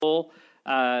soul.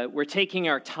 We're taking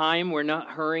our time. We're not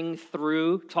hurrying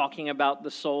through talking about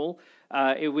the soul.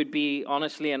 It would be,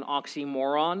 honestly, an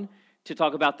oxymoron to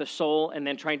talk about the soul and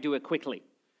then try and do it quickly.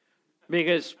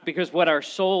 Because what our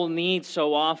soul needs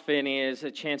so often is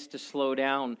a chance to slow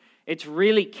down. It's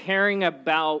really caring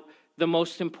about the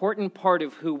most important part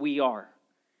of who we are.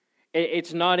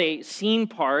 It's not a seen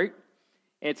part.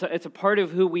 It's a part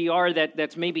of who we are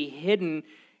that's maybe hidden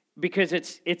because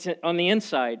it's on the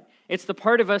inside. It's the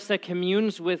part of us that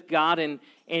communes with God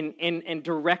and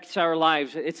directs our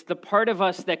lives. It's the part of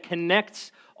us that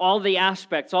connects all the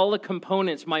aspects, all the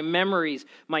components, my memories,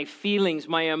 my feelings,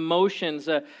 my emotions,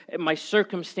 my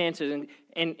circumstances,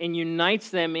 and unites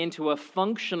them into a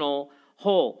functional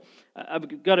whole.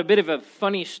 I've got a bit of a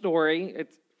funny story.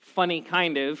 It's funny,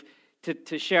 kind of,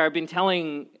 to share. I've been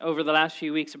telling over the last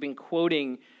few weeks, I've been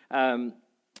quoting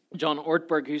John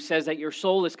Ortberg, who says that your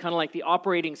soul is kind of like the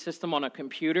operating system on a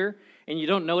computer, and you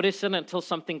don't notice it until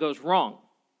something goes wrong,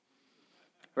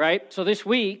 right? So this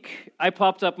week, I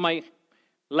popped up my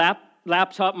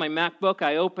laptop, my MacBook,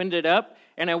 I opened it up,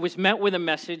 and I was met with a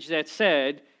message that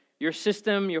said, your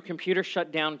computer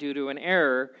shut down due to an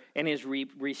error and is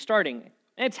restarting.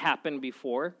 It's happened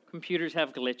before. Computers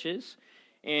have glitches,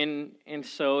 and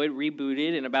so it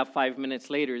rebooted, and about 5 minutes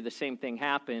later, the same thing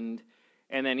happened.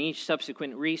 And then each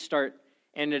subsequent restart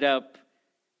ended up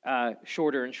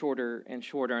shorter and shorter and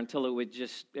shorter until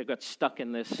it got stuck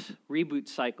in this reboot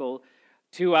cycle.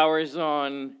 2 hours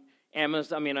on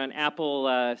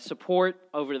Apple support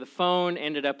over the phone,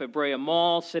 ended up at Brea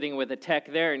Mall, sitting with a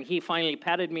tech there, and he finally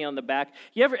patted me on the back.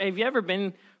 Have you ever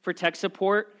been for tech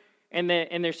support? And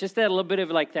there's just that little bit of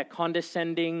like that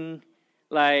condescending,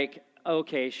 like,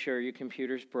 okay, sure, your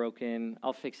computer's broken.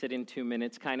 I'll fix it in 2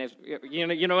 minutes, kind of.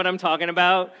 You know what I'm talking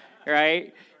about,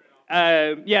 right?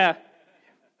 Yeah.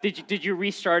 Did you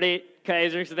restart it? Okay,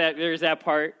 there's that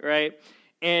part, right?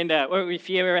 And if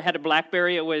you ever had a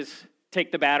BlackBerry, it was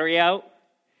take the battery out.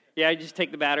 Yeah, just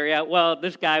take the battery out. Well,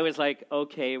 this guy was like,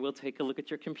 okay, we'll take a look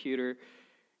at your computer.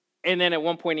 And then at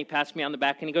one point, he passed me on the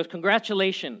back, and he goes,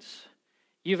 congratulations.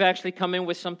 You've actually come in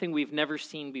with something we've never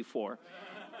seen before.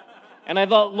 And I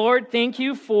thought, Lord, thank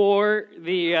you for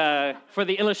the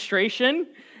illustration.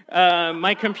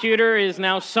 My computer is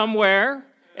now somewhere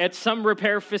at some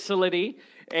repair facility,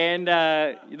 and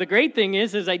the great thing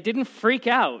is I didn't freak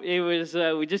out. It was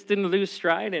we just didn't lose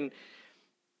stride,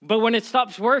 but when it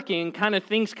stops working, kind of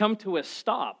things come to a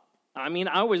stop. I mean,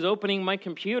 I was opening my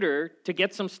computer to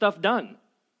get some stuff done,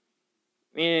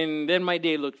 and then my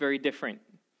day looked very different.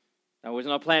 I was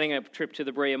not planning a trip to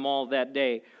the Brea Mall that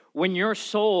day. When your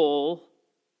soul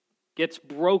gets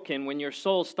broken, when your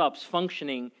soul stops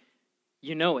functioning,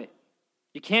 you know it.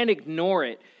 You can't ignore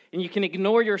it. And you can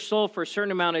ignore your soul for a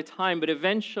certain amount of time, but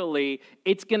eventually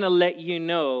it's going to let you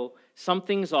know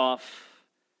something's off,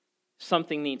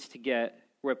 something needs to get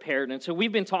repaired. And so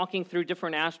we've been talking through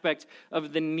different aspects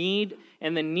of the need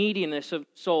and the neediness of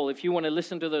soul. If you want to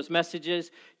listen to those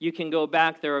messages, you can go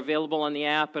back. They're available on the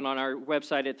app and on our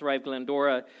website at Thrive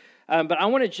Glendora. But I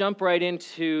want to jump right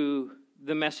into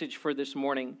the message for this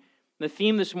morning. The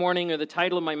theme this morning, or the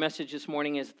title of my message this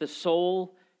morning, is The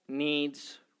Soul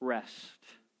Needs Rest.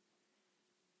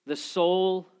 The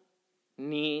soul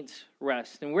needs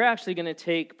rest. And we're actually going to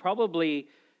take probably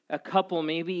a couple,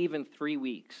 maybe even 3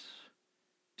 weeks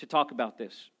to talk about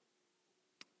this.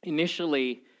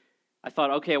 Initially, I thought,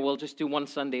 okay, we'll just do one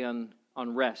Sunday on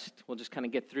rest. We'll just kind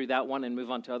of get through that one and move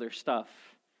on to other stuff.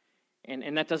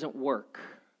 And that doesn't work.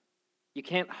 You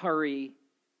can't hurry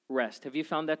rest. Have you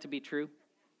found that to be true?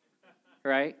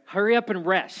 Right? Hurry up and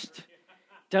rest.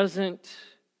 Doesn't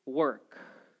work.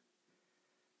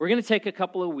 We're going to take a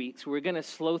couple of weeks. We're going to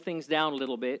slow things down a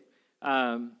little bit.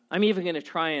 I'm even going to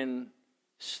try and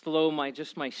slow my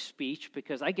speech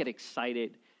because I get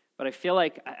excited. But I feel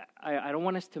like I don't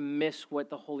want us to miss what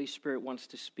the Holy Spirit wants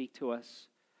to speak to us.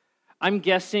 I'm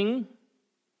guessing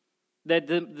that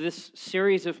this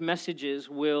series of messages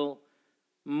will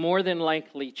more than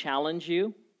likely challenge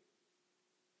you.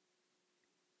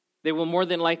 They will more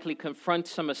than likely confront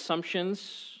some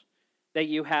assumptions that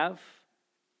you have.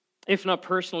 If not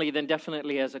personally, then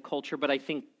definitely as a culture, but I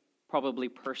think probably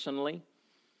personally.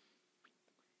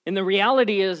 And the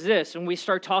reality is this, when we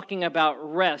start talking about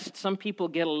rest, some people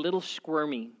get a little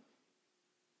squirmy.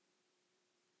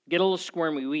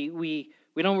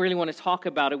 We don't really want to talk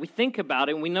about it. We think about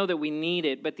it, and we know that we need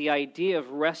it, but the idea of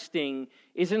resting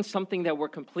isn't something that we're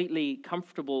completely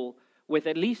comfortable with,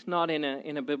 at least not in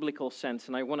a biblical sense,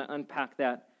 and I want to unpack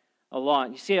that a lot.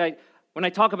 You see, when I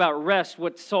talk about rest,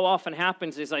 what so often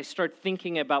happens is I start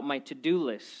thinking about my to-do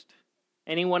list.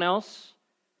 Anyone else?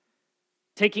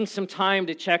 Taking some time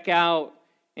to check out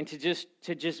and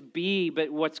to just be, but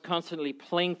what's constantly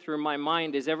playing through my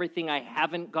mind is everything I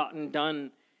haven't gotten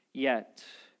done yet.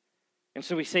 And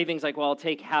so we say things like, well, I'll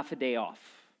take half a day off.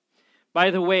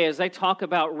 By the way, as I talk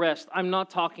about rest, I'm not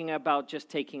talking about just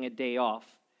taking a day off.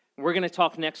 We're going to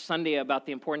talk next Sunday about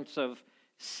the importance of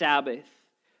Sabbath.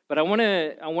 But I want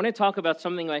to talk about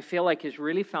something I feel like is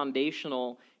really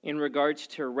foundational in regards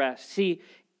to rest. See,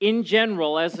 in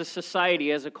general, as a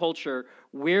society, as a culture,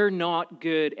 we're not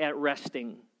good at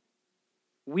resting.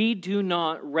 We do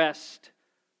not rest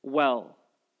well.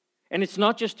 And it's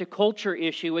not just a culture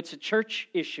issue, it's a church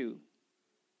issue.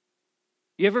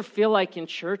 You ever feel like in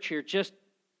church you're just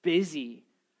busy,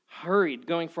 hurried,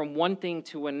 going from one thing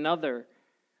to another?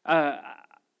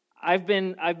 I've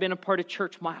been a part of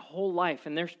church my whole life,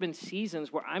 and there's been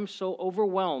seasons where I'm so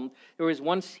overwhelmed. There was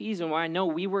one season where I know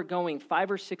we were going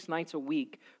 5 or 6 nights a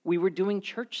week. We were doing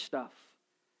church stuff.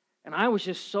 And I was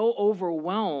just so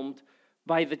overwhelmed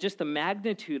by just the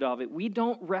magnitude of it. We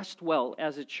don't rest well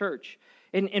as a church.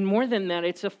 And more than that,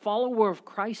 it's a follower of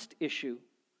Christ issue.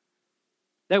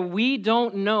 That we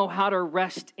don't know how to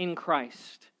rest in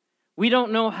Christ. We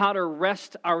don't know how to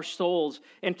rest our souls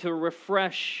and to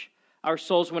refresh our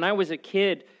souls. When I was a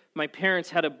kid, my parents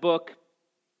had a book.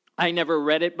 I never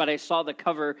read it, but I saw the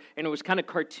cover, and it was kind of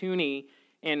cartoony,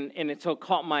 and it so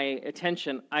caught my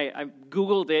attention. I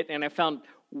Googled it, and I found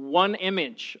one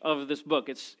image of this book.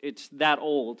 It's that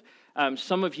old.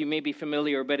 Some of you may be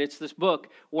familiar, but it's this book,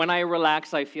 When I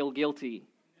Relax, I Feel Guilty.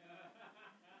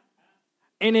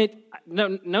 And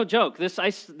no joke,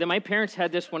 my parents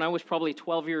had this when I was probably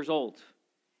 12 years old.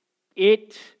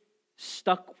 It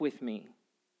stuck with me.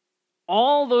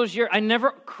 All those years, I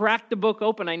never cracked the book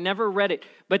open. I never read it.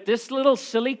 But this little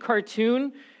silly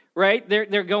cartoon, right?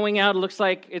 They're going out. It looks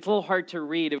like it's a little hard to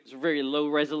read. It was very low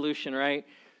resolution, right?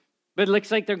 But it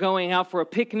looks like they're going out for a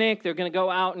picnic. They're going to go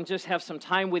out and just have some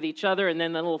time with each other. And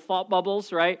then the little thought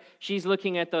bubbles, right? She's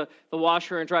looking at the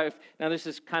washer and dryer. Now, this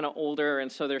is kind of older, and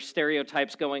so there's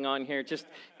stereotypes going on here. Just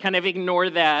kind of ignore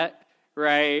that,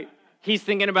 right? He's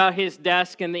thinking about his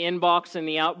desk and the inbox and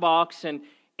the outbox.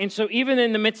 And so even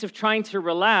in the midst of trying to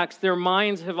relax, their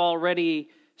minds have already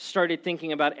started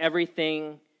thinking about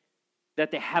everything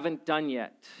that they haven't done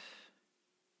yet.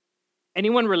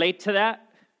 Anyone relate to that?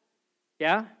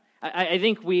 Yeah? I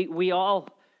think we all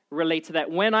relate to that.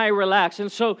 When I relax.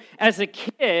 And so as a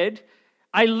kid,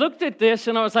 I looked at this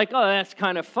and I was like, oh, that's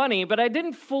kind of funny, but I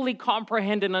didn't fully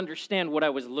comprehend and understand what I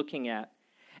was looking at.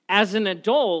 As an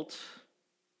adult,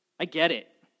 I get it.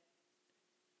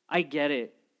 I get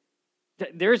it.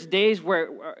 There's days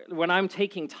where when I'm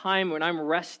taking time, when I'm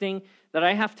resting, that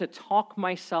I have to talk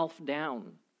myself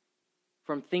down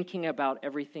from thinking about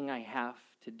everything I have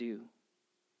to do.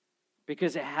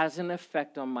 Because it has an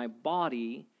effect on my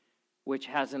body, which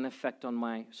has an effect on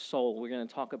my soul. We're going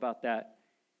to talk about that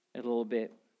in a little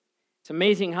bit. It's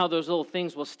amazing how those little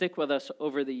things will stick with us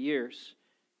over the years.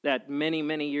 That many,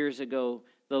 many years ago,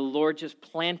 the Lord just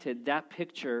planted that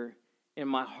picture in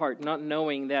my heart, not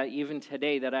knowing that even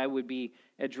today that I would be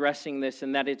addressing this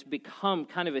and that it's become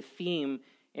kind of a theme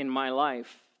in my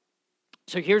life.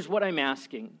 So here's what I'm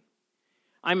asking.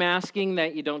 I'm asking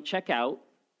that you don't check out,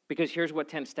 because here's what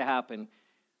tends to happen.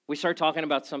 We start talking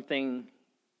about something,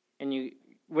 and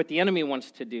what the enemy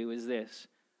wants to do is this.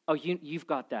 Oh, you've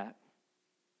got that.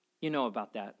 You know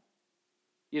about that.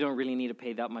 You don't really need to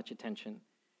pay that much attention.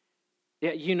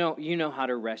 Yeah, you know how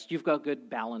to rest. You've got good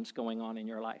balance going on in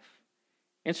your life.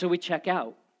 And so we check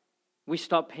out. We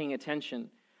stop paying attention.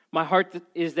 My heart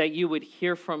is that you would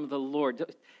hear from the Lord.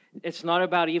 It's not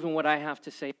about even what I have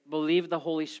to say. Believe the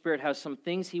Holy Spirit has some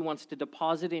things He wants to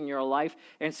deposit in your life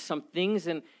and some things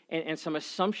and some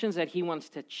assumptions that He wants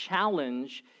to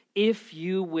challenge if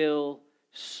you will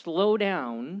slow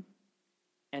down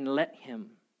and let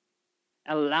Him.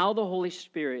 Allow the Holy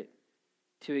Spirit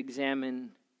to examine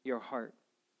your heart.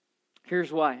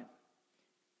 Here's why.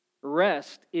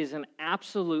 Rest is an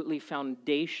absolutely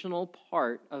foundational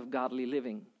part of godly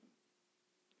living.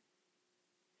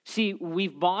 See,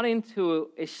 we've bought into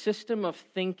a system of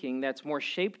thinking that's more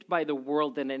shaped by the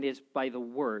world than it is by the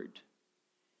Word,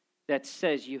 that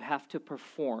says you have to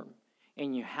perform,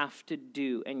 and you have to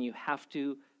do, and you have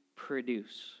to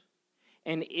produce.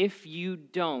 And if you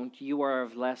don't, you are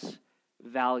of less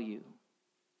value,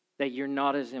 that you're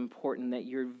not as important, that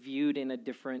you're viewed in a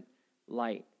different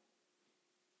light.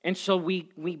 And so we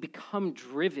become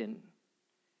driven.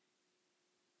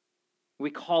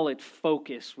 We call it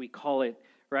focus, we call it,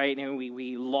 right? And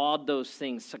we laud those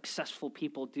things. Successful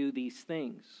people do these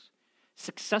things.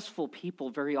 Successful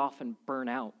people very often burn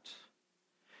out.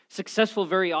 Successful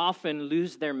very often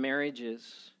lose their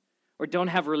marriages or don't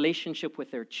have relationship with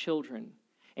their children.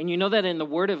 And you know that in the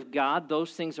Word of God,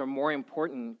 those things are more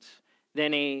important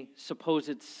than a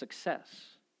supposed success.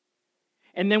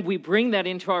 And then we bring that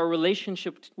into our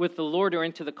relationship with the Lord or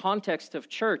into the context of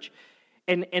church.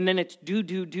 And then it's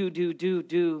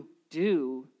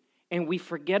do. And we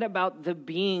forget about the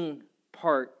being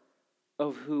part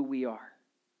of who we are.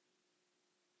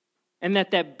 And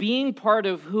that being part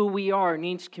of who we are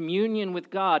needs communion with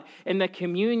God. And that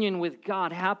communion with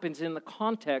God happens in the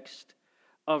context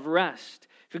of rest.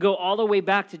 If we go all the way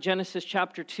back to Genesis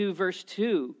chapter 2, verse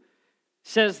 2,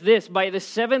 says this, by the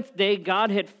seventh day,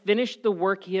 God had finished the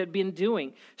work he had been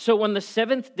doing. So on the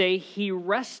seventh day, he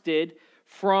rested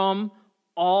from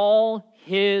all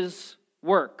his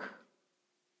work.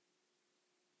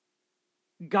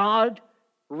 God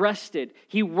rested.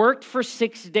 He worked for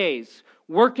 6 days.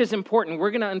 Work is important. We're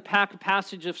going to unpack a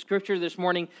passage of Scripture this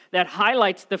morning that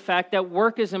highlights the fact that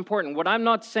work is important. What I'm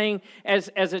not saying as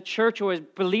a church or as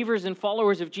believers and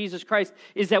followers of Jesus Christ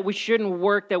is that we shouldn't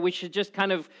work, that we should just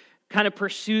kind of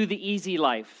pursue the easy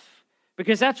life.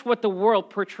 Because that's what the world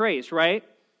portrays, right?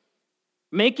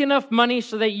 Make enough money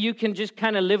so that you can just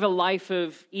kind of live a life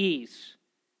of ease.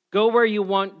 Go where you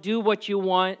want, do what you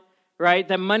want. Right?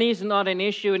 That money is not an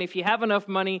issue, and if you have enough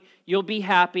money, you'll be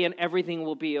happy and everything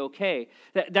will be okay.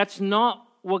 That's not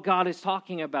what God is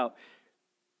talking about.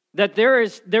 That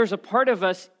there's a part of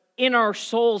us in our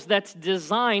souls that's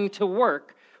designed to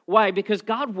work. Why? Because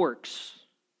God works.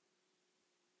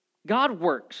 God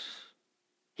works.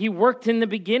 He worked in the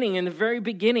beginning, in the very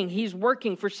beginning. He's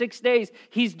working for 6 days.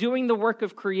 He's doing the work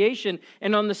of creation,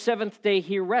 and on the seventh day,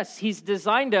 he rests. He's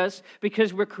designed us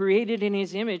because we're created in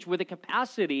his image with a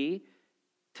capacity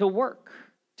to work,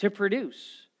 to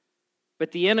produce.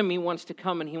 But the enemy wants to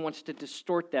come and he wants to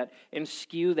distort that and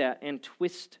skew that and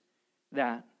twist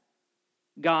that.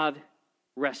 God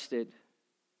rested.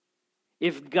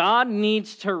 If God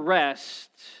needs to rest,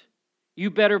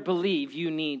 you better believe you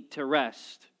need to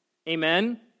rest.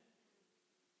 Amen?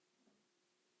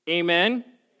 Amen?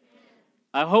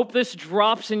 I hope this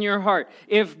drops in your heart.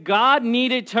 If God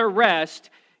needed to rest,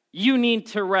 you need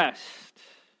to rest.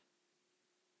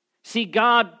 See,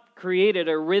 God created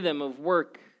a rhythm of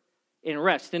work and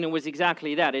rest, and it was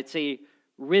exactly that. It's a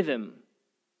rhythm.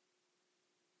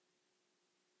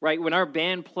 Right? When our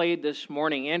band played this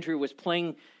morning, Andrew was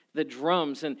playing the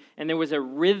drums, and there was a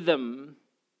rhythm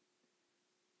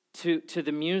to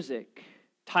the music.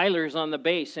 Tyler's on the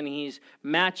bass, and he's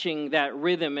matching that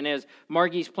rhythm. And as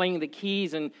Margie's playing the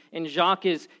keys, and Jacques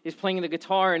is playing the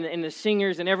guitar, and the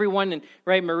singers and everyone, and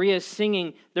right, Maria's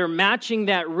singing, they're matching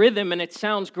that rhythm, and it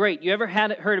sounds great. You ever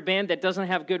heard a band that doesn't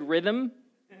have good rhythm?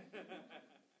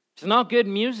 It's not good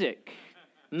music.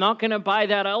 I'm not going to buy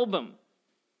that album.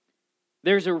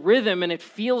 There's a rhythm, and it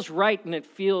feels right, and it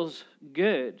feels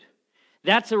good.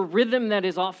 That's a rhythm that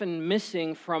is often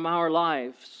missing from our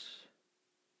lives.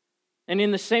 And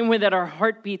in the same way that our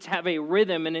heartbeats have a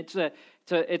rhythm, and it's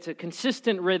a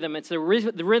consistent rhythm, it's the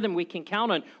rhythm we can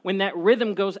count on. When that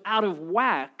rhythm goes out of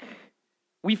whack,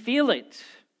 we feel it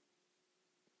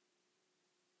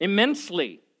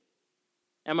immensely.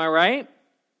 Am I right?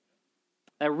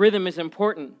 That rhythm is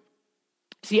important.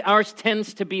 See, ours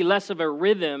tends to be less of a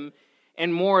rhythm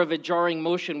and more of a jarring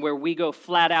motion where we go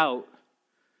flat out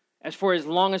for as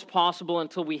long as possible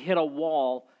until we hit a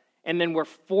wall, and then we're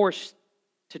forced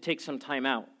to take some time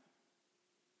out,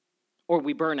 or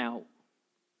we burn out.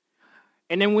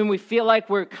 And then when we feel like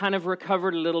we're kind of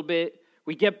recovered a little bit,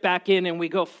 we get back in and we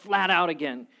go flat out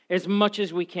again as much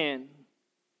as we can.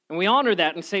 And we honor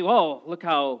that and say, oh, look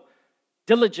how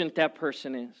diligent that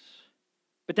person is.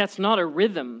 But that's not a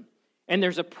rhythm. And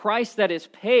there's a price that is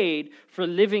paid for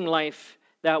living life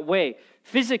that way.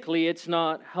 Physically, it's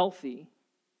not healthy.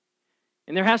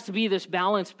 And there has to be this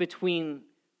balance between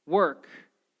work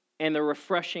and the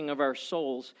refreshing of our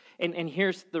souls. And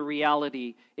here's the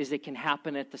reality, is it can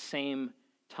happen at the same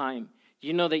time. Do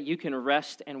you know that you can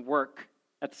rest and work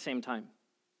at the same time?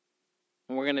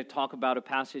 And we're going to talk about a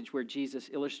passage where Jesus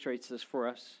illustrates this for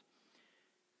us.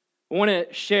 I want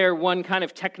to share one kind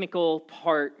of technical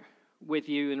part with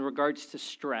you in regards to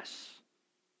stress.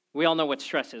 We all know what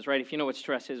stress is, right? If you know what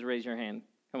stress is, raise your hand.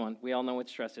 Come on, we all know what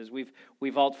stress is.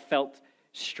 We've all felt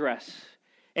stress.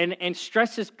 And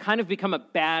stress has kind of become a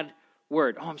bad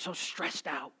word. Oh, I'm so stressed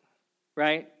out,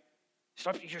 right?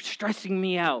 You're stressing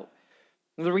me out.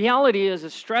 The reality is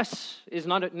that stress is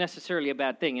not necessarily a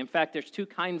bad thing. In fact, there's two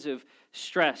kinds of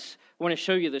stress. I want to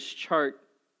show you this chart.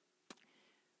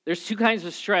 There's two kinds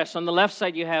of stress. On the left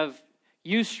side, you have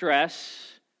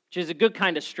eustress, which is a good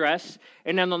kind of stress.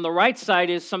 And then on the right side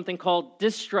is something called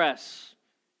distress.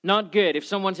 Not good. If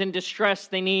someone's in distress,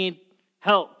 they need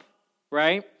help,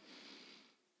 right?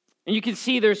 And you can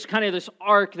see there's kind of this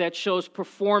arc that shows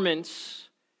performance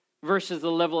versus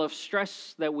the level of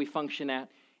stress that we function at.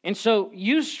 And so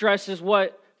eustress is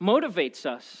what motivates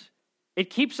us. It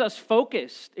keeps us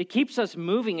focused. It keeps us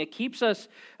moving. It keeps us,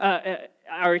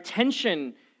 our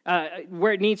attention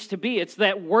where it needs to be. It's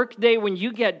that work day when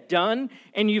you get done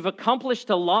and you've accomplished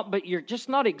a lot, but you're just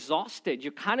not exhausted.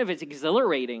 It's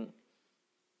exhilarating.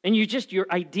 And your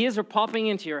ideas are popping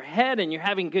into your head, and you're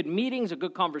having good meetings or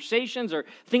good conversations, or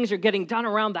things are getting done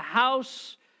around the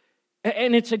house.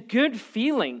 And it's a good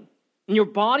feeling. And your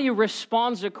body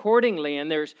responds accordingly. And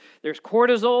there's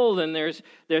cortisol, and there's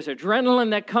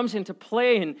adrenaline that comes into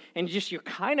play, and just you're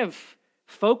kind of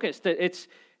focused.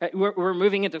 We're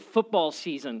moving into football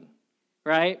season,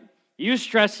 right?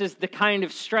 Eustress is the kind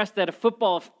of stress that a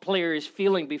football player is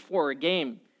feeling before a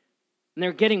game. And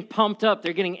they're getting pumped up.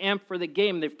 They're getting amped for the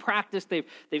game. They've practiced.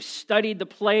 They've studied the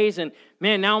plays. And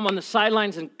man, now I'm on the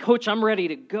sidelines, and coach, I'm ready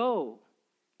to go.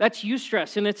 That's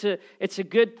eustress, and it's a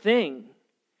good thing.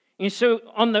 And so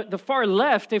on the far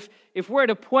left, if we're at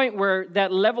a point where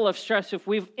that level of stress, if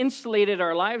we've insulated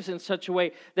our lives in such a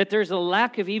way that there's a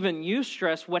lack of even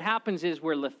eustress, what happens is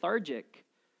we're lethargic,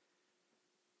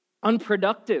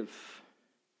 unproductive.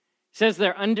 It says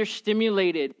they're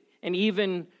understimulated and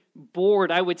even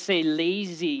bored. I would say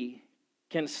lazy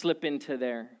can slip into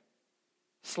there.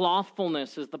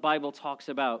 Slothfulness, as the Bible talks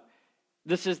about.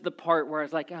 This is the part where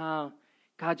it's like, God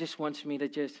just wants me to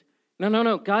just...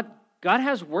 No. God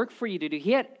has work for you to do.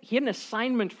 He had an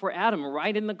assignment for Adam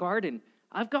right in the garden.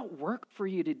 I've got work for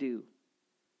you to do.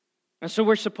 And so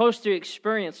we're supposed to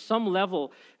experience some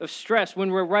level of stress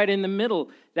when we're right in the middle.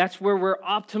 That's where we're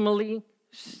optimally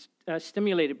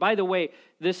stimulated. By the way,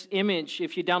 this image,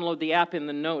 if you download the app in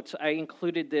the notes, I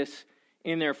included this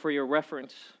in there for your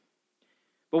reference.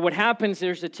 But what happens,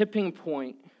 there's a tipping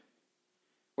point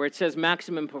where it says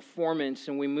maximum performance,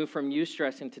 and we move from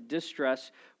eustress into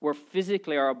distress, where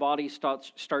physically our body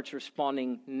starts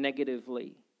responding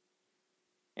negatively.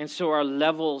 And so our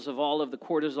levels of all of the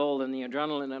cortisol and the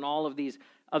adrenaline and all of these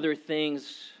other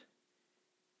things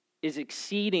is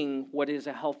exceeding what is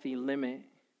a healthy limit.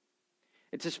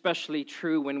 It's especially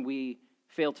true when we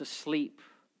fail to sleep,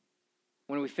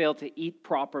 when we fail to eat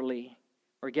properly,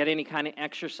 or get any kind of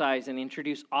exercise and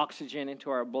introduce oxygen into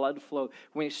our blood flow,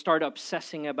 when we start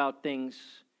obsessing about things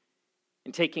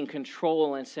and taking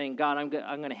control and saying, God, I'm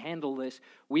going to handle this,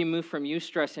 we move from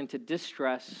eustress into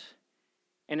distress,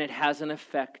 and it has an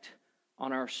effect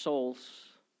on our souls.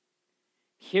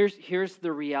 Here's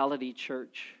the reality,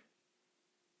 church,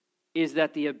 is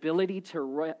that the ability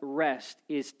to rest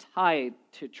is tied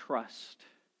to trust.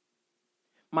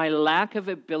 My lack of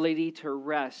ability to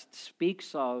rest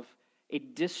speaks of a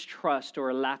distrust or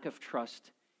a lack of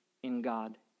trust in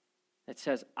God that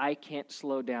says, I can't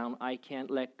slow down, I can't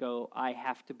let go, I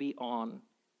have to be on,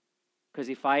 because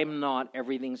if I'm not,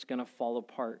 everything's going to fall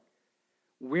apart.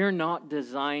 We're not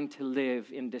designed to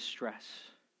live in distress.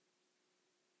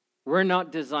 We're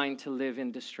not designed to live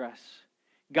in distress.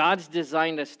 God's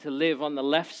designed us to live on the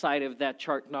left side of that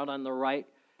chart, not on the right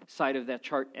side of that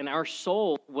chart. And our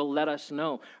soul will let us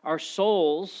know. Our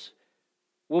souls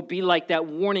will be like that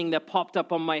warning that popped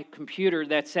up on my computer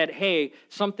that said, hey,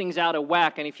 something's out of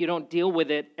whack, and if you don't deal with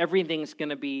it, everything's going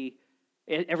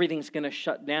to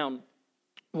shut down.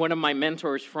 One of my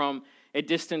mentors from a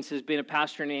distance has been a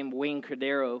pastor named Wayne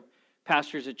Cordero,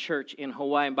 pastors a church in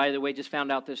Hawaii. And by the way, just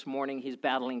found out this morning he's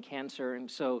battling cancer,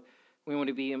 and so we want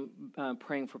to be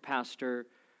praying for Pastor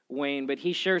Wayne. But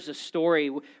he shares a story.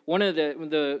 One of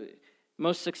the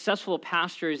most successful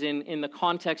pastors in the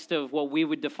context of what we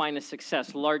would define as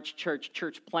success, large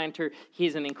church planter.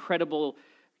 He's an incredible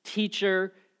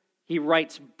teacher. He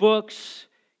writes books.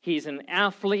 He's an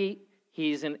athlete.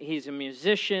 He's a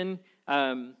musician.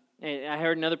 And I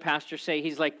heard another pastor say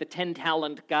he's like the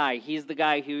 10-talent guy. He's the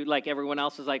guy who, like everyone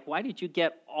else, is like, why did you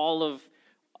get all of...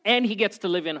 And he gets to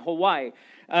live in Hawaii.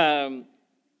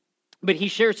 But he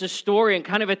shares a story, and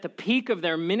kind of at the peak of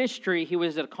their ministry, he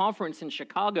was at a conference in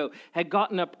Chicago, had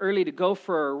gotten up early to go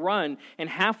for a run, and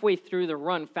halfway through the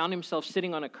run found himself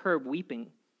sitting on a curb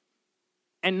weeping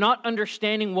and not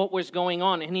understanding what was going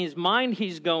on. In his mind,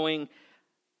 he's going,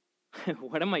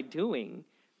 what am I doing?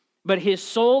 But his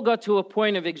soul got to a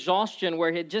point of exhaustion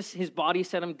where his body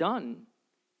said, I'm done.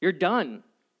 You're done.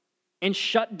 And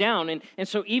shut down. And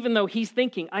so even though he's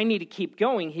thinking, I need to keep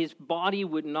going, his body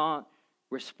would not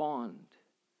respond.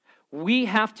 We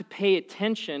have to pay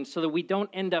attention so that we don't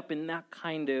end up in that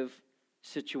kind of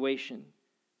situation.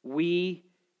 We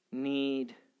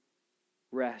need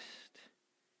rest.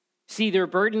 See, there are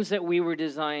burdens that we were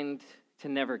designed to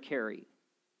never carry.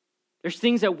 There's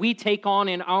things that we take on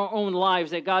in our own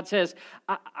lives that God says,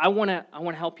 I want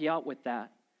to help you out with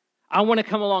that. I want to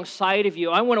come alongside of you.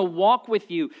 I want to walk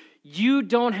with you. You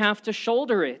don't have to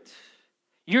shoulder it.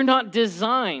 You're not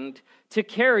designed to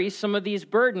carry some of these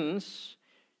burdens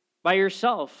by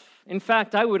yourself. In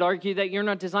fact, I would argue that you're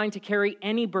not designed to carry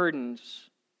any burdens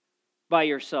by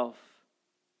yourself.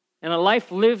 And a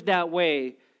life lived that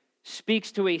way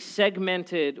speaks to a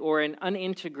segmented or an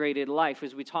unintegrated life.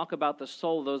 As we talk about the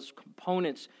soul, those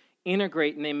components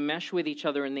integrate and they mesh with each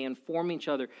other and they inform each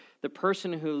other. The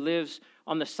person who lives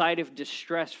on the side of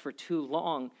distress for too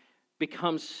long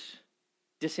becomes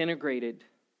disintegrated.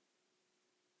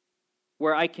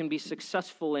 Where I can be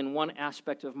successful in one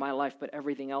aspect of my life, but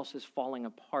everything else is falling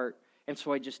apart. And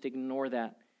so I just ignore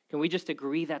that. Can we just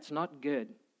agree that's not good?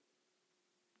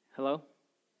 Hello?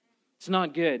 It's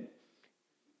not good.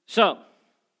 So,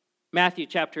 Matthew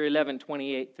chapter 11,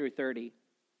 28 through 30.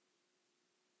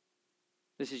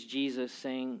 This is Jesus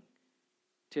saying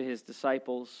to his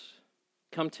disciples,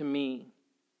 "Come to me,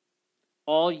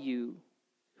 all you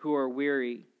who are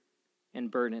weary and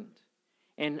burdened,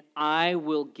 and I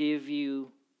will give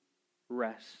you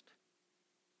rest.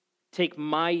 Take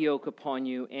my yoke upon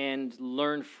you and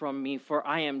learn from me, for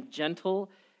I am gentle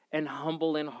and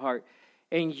humble in heart,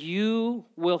 and you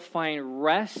will find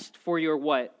rest for your"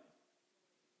 what?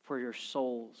 For your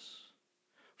souls.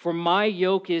 "For my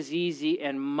yoke is easy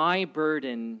and my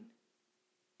burden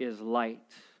is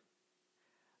light."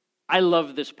 I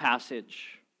love this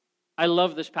passage.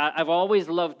 I've always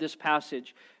loved this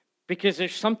passage because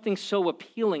there's something so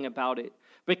appealing about it.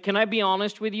 But can I be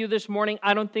honest with you this morning?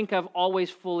 I don't think I've always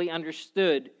fully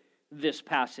understood this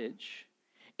passage.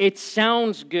 It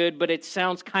sounds good, but it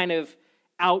sounds kind of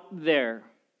out there.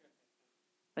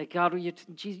 Like, God,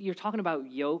 you're talking about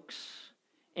yokes,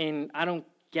 and I don't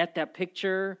get that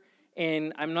picture,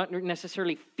 and I'm not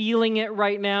necessarily feeling it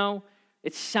right now.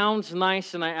 It sounds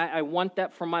nice, and I want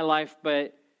that for my life,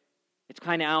 but it's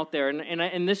kind of out there.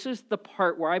 And this is the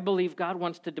part where I believe God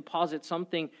wants to deposit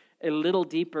something a little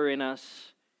deeper in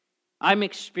us. I'm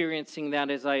experiencing that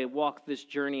as I walk this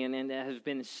journey and have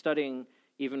been studying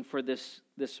even for this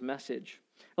message.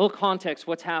 A little context,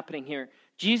 what's happening here?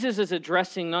 Jesus is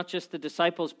addressing not just the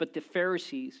disciples, but the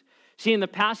Pharisees. See, in the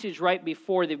passage right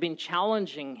before, they've been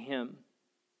challenging him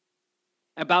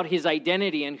about his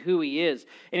identity and who he is.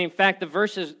 And in fact, the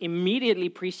verses immediately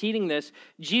preceding this,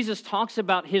 Jesus talks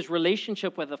about his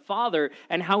relationship with the Father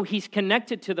and how he's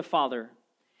connected to the Father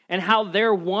and how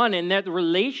they're one. And that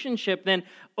relationship then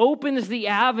opens the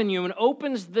avenue and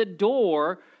opens the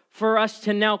door for us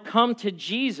to now come to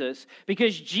Jesus,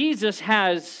 because Jesus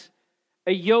has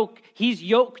a yoke. He's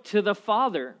yoked to the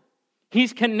Father.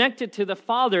 He's connected to the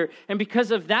Father, and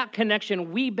because of that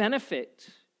connection, we benefit.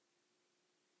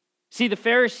 See, the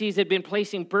Pharisees had been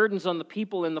placing burdens on the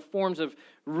people in the forms of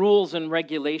rules and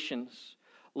regulations,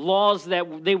 laws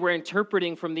that they were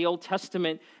interpreting from the Old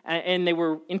Testament, and they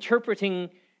were interpreting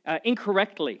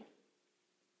incorrectly.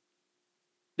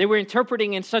 They were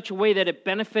interpreting in such a way that it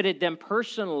benefited them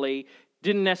personally,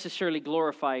 didn't necessarily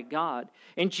glorify God.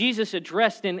 And Jesus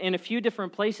addressed, in a few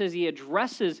different places, he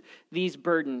addresses these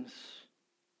burdens.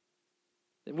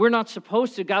 We're not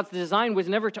supposed to. God's design was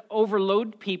never to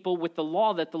overload people with the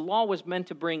law, that the law was meant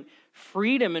to bring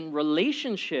freedom and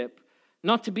relationship,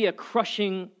 not to be a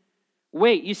crushing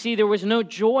weight. You see, there was no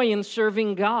joy in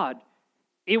serving God.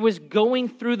 It was going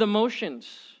through the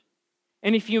motions.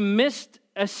 And if you missed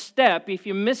a step, if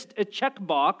you missed a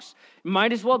checkbox, you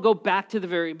might as well go back to the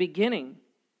very beginning.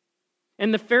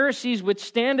 And the Pharisees would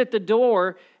stand at the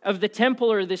door of the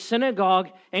temple or the synagogue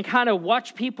and kind of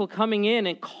watch people coming in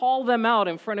and call them out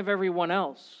in front of everyone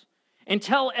else and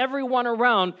tell everyone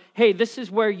around, hey, this is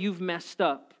where you've messed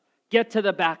up. Get to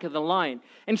the back of the line.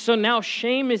 And so now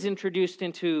shame is introduced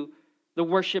into the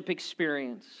worship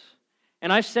experience.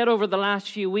 And I've said over the last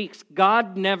few weeks,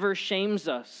 God never shames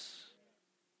us.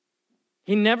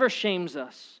 He never shames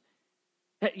us.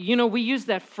 You know, we use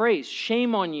that phrase,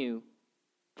 shame on you.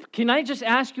 Can I just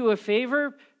ask you a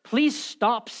favor? Please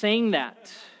stop saying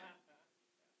that.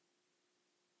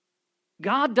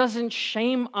 God doesn't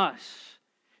shame us.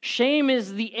 Shame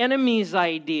is the enemy's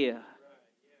idea.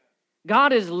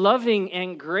 God is loving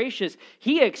and gracious.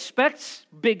 He expects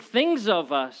big things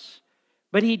of us,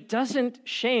 but he doesn't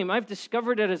shame. I've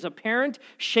discovered that as a parent,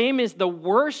 shame is the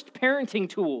worst parenting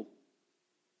tool.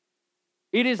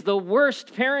 It is the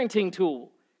worst parenting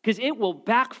tool because it will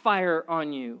backfire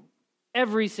on you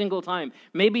every single time.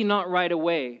 Maybe not right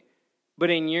away, but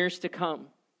in years to come.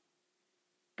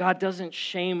 God doesn't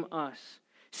shame us.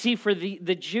 See, for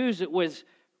the Jews, it was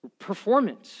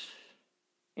performance.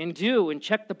 and do and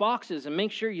check the boxes and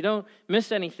make sure you don't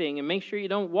miss anything and make sure you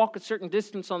don't walk a certain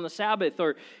distance on the Sabbath.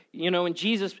 Or, and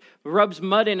Jesus rubs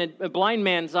mud in a blind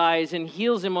man's eyes and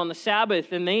heals him on the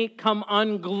Sabbath, and they come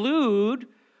unglued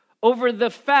over the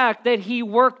fact that he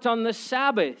worked on the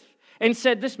Sabbath and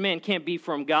said, this man can't be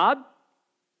from God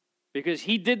because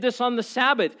he did this on the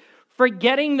Sabbath,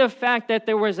 forgetting the fact that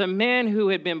there was a man who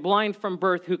had been blind from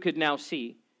birth who could now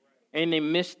see. And they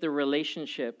missed the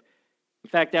relationship. In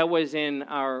fact, that was in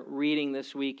our reading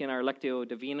this week in our Lectio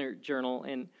Divina journal.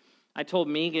 And I told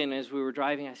Megan as we were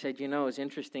driving, I said, it's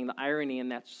interesting. The irony in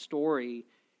that story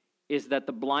is that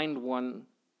the blind one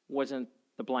wasn't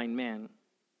the blind man.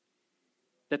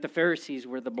 That the Pharisees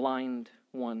were the blind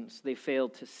ones. They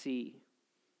failed to see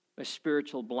a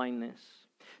spiritual blindness.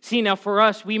 See, now for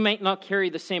us, we might not carry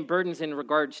the same burdens in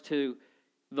regards to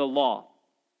the law.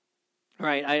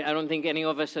 Right? I don't think any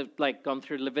of us have gone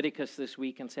through Leviticus this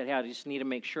week and said, hey, I just need to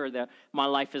make sure that my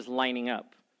life is lining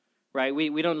up. Right?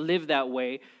 We don't live that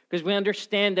way because we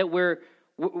understand that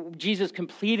Jesus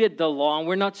completed the law and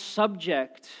we're not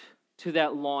subject to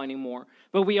that law anymore.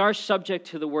 But we are subject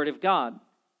to the Word of God.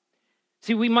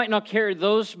 See, we might not carry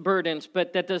those burdens,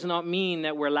 but that does not mean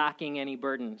that we're lacking any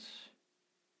burdens.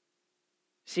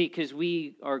 See, because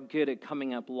we are good at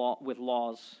coming up with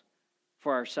laws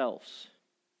for ourselves.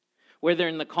 Whether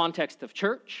in the context of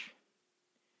church,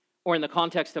 or in the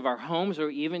context of our homes,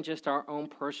 or even just our own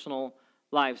personal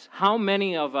lives. How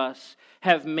many of us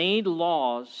have made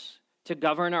laws to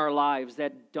govern our lives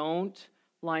that don't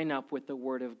line up with the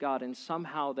Word of God, and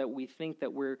somehow that we think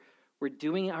that we're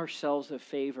doing ourselves a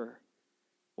favor?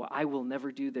 Well, I will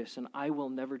never do this, and I will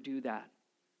never do that.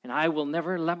 And I will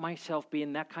never let myself be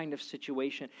in that kind of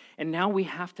situation. And now we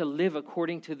have to live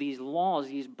according to these laws,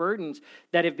 these burdens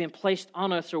that have been placed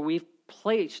on us or we've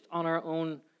placed on our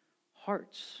own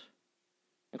hearts.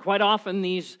 And quite often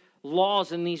these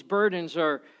laws and these burdens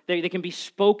they can be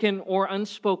spoken or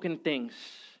unspoken things,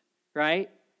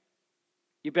 right?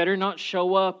 You better not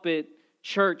show up at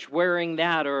church wearing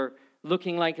that or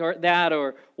looking like that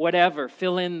or whatever.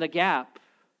 Fill in the gap.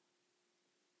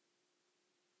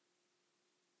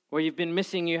 Or you've been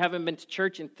missing, you haven't been to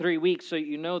church in 3 weeks, so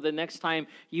you know the next time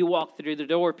you walk through the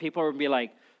door, people are going to be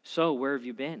like, so where have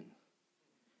you been?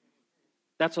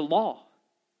 That's a law.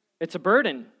 It's a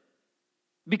burden.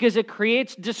 Because it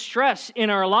creates distress in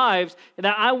our lives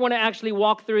that I want to actually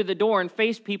walk through the door and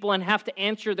face people and have to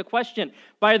answer the question.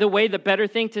 By the way, the better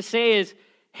thing to say is,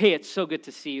 hey, it's so good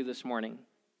to see you this morning.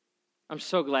 I'm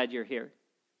so glad you're here.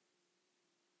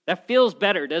 That feels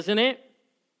better, doesn't it?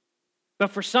 But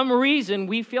for some reason,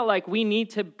 we feel like we need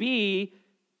to be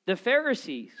the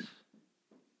Pharisees.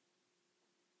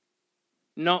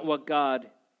 Not what God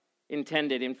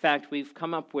intended. In fact, we've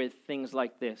come up with things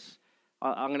like this.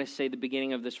 I'm going to say the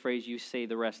beginning of this phrase, you say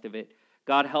the rest of it.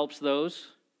 God helps those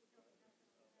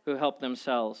who help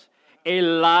themselves. A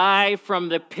lie from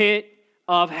the pit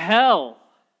of hell.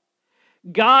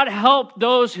 God helped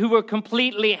those who were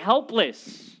completely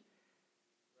helpless.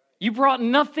 You brought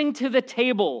nothing to the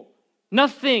table.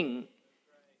 Nothing.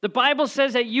 The Bible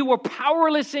says that you were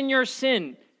powerless in your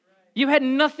sin. You had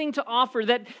nothing to offer,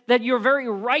 that your very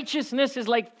righteousness is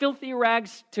like filthy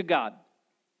rags to God.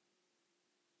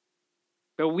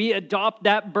 But we adopt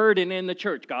that burden in the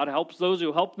church. God helps those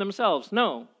who help themselves.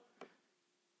 No.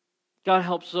 God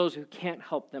helps those who can't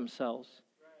help themselves.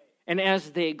 And as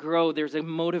they grow, there's a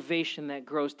motivation that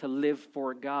grows to live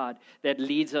for God that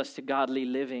leads us to godly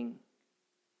living.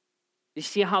 You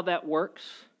see how that works?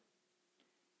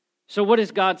 So what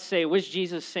does God say? What is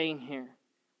Jesus saying here?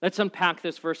 Let's unpack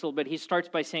this verse a little bit. He starts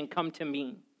by saying, come to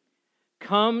me.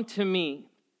 Come to me.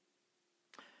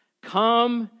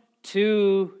 Come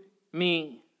to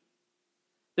me.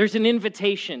 There's an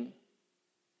invitation.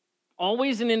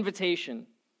 Always an invitation.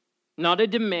 Not a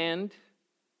demand,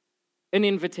 an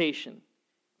invitation.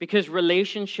 Because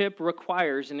relationship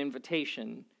requires an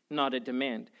invitation, not a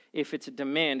demand. If it's a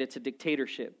demand, it's a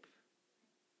dictatorship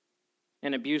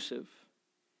and abusive.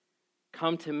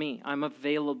 Come to me. I'm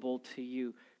available to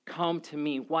you. Come to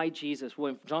me. Why Jesus?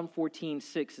 Well, in John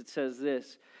 14:6, it says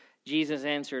this. Jesus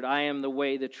answered, I am the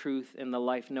way, the truth, and the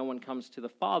life. No one comes to the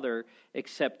Father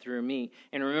except through me.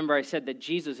 And remember, I said that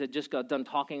Jesus had just got done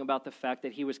talking about the fact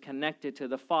that he was connected to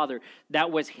the Father.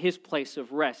 That was his place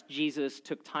of rest. Jesus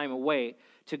took time away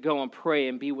to go and pray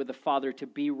and be with the Father, to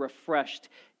be refreshed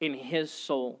in his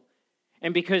soul.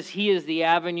 And because he is the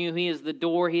avenue, he is the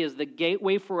door, he is the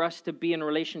gateway for us to be in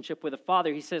relationship with the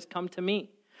Father, he says, come to me.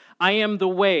 I am the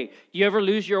way. You ever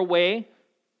lose your way?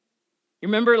 You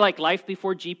remember like life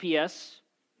before GPS,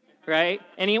 right?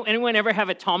 Anyone ever have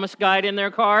a Thomas guide in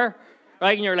their car,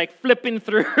 right? And you're like flipping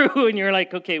through, and you're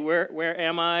like, okay, where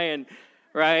am I? And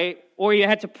right? Or you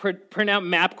had to print out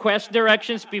MapQuest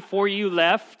directions before you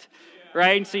left,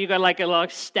 right? And so you got like a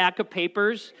stack of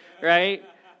papers, right?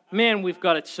 Man, we've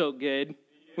got it so good.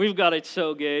 We've got it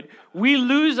so good. We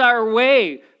lose our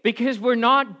way because we're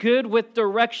not good with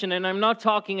direction, and I'm not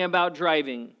talking about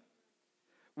driving.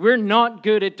 We're not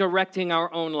good at directing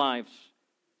our own lives.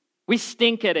 We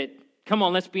stink at it. Come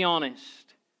on, let's be honest.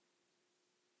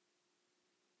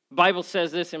 The Bible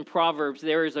says this in Proverbs,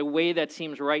 there is a way that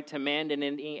seems right to man, and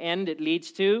in the end it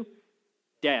leads to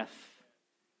death.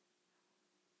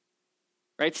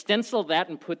 Right? Stencil that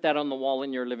and put that on the wall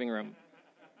in your living room.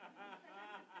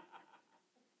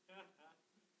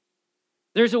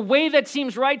 There's a way that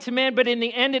seems right to man, but in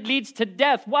the end it leads to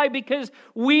death. Why? Because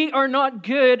we are not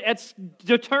good at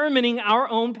determining our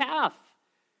own path.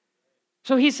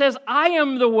 So he says, I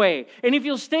am the way. And if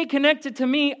you'll stay connected to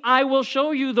me, I will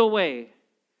show you the way.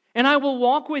 And I will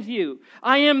walk with you.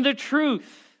 I am the truth.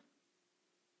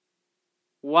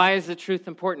 Why is the truth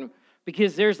important?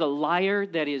 Because there's a liar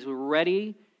that is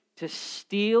ready to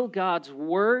steal God's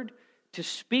word, to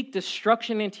speak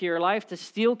destruction into your life, to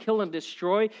steal, kill, and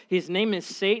destroy. His name is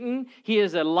Satan. He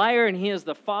is a liar, and he is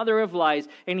the father of lies,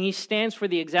 and he stands for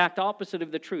the exact opposite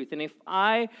of the truth. And if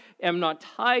I am not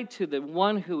tied to the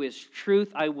one who is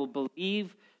truth, I will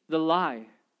believe the lie.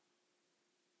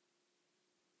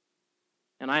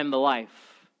 And I am the life.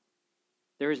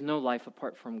 There is no life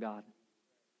apart from God.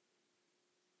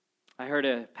 I heard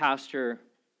a pastor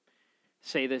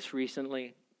say this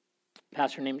recently. A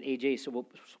pastor named A.J.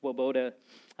 Swoboda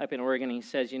up in Oregon. He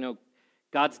says,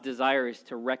 God's desire is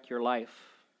to wreck your life.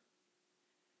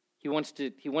 He wants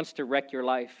to wreck your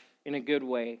life in a good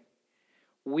way.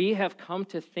 We have come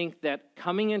to think that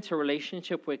coming into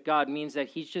relationship with God means that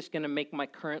he's just going to make my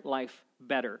current life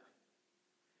better.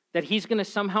 That he's going to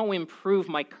somehow improve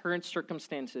my current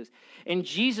circumstances. And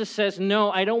Jesus says, no,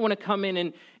 I don't want to come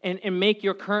in and make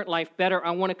your current life better.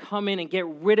 I want to come in and get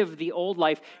rid of the old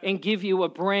life and give you a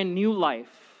brand new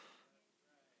life.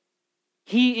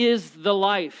 He is the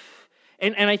life.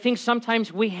 And I think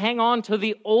sometimes we hang on to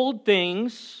the old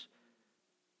things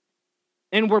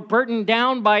and we're burdened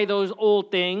down by those old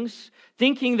things,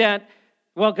 thinking that,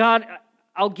 well, God,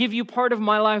 I'll give you part of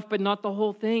my life, but not the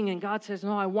whole thing. And God says,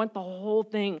 no, I want the whole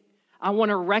thing. I want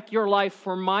to wreck your life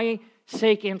for my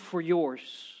sake and for yours.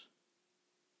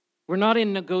 We're not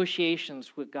in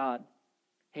negotiations with God.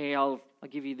 Hey, I'll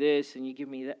give you this and you give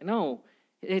me that. No,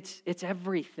 it's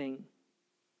everything.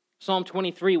 Psalm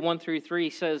 23,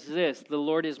 1-3 says this, the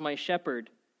Lord is my shepherd.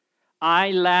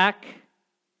 I lack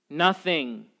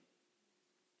nothing.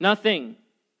 Nothing.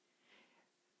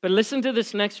 But listen to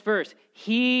this next verse.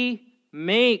 He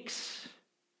makes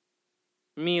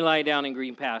me lie down in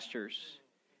green pastures.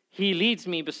 He leads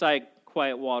me beside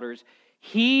quiet waters.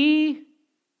 He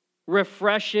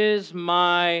refreshes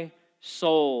my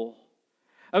soul.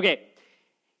 Okay,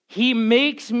 he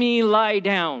makes me lie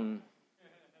down.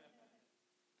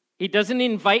 He doesn't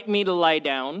invite me to lie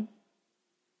down,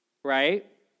 right?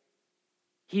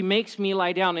 He makes me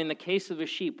lie down. In the case of a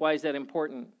sheep, why is that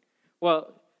important?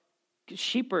 Well,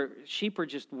 sheep are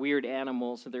just weird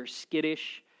animals. They're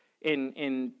skittish,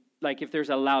 and like if there's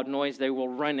a loud noise, they will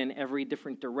run in every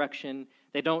different direction.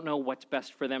 They don't know what's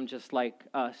best for them, just like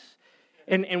us.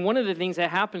 And one of the things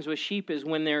that happens with sheep is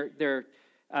when their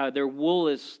wool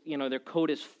is, their coat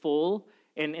is full,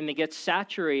 and they get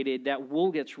saturated, that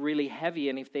wool gets really heavy,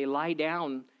 and if they lie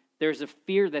down, there's a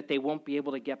fear that they won't be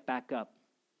able to get back up.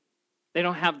 They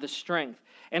don't have the strength.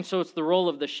 And so it's the role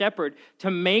of the shepherd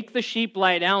to make the sheep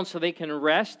lie down so they can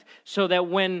rest, so that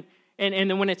when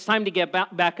it's time to get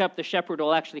back up, the shepherd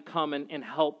will actually come and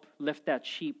help lift that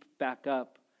sheep back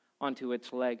up onto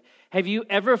its leg. Have you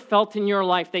ever felt in your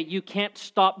life that you can't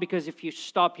stop because if you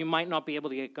stop, you might not be able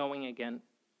to get going again?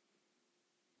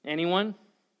 Anyone?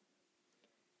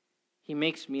 He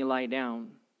makes me lie down.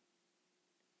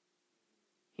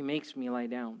 He makes me lie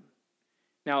down.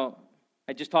 Now,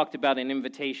 I just talked about an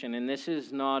invitation, and this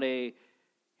is not a,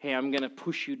 hey, I'm going to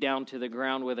push you down to the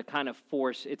ground with a kind of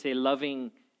force. It's a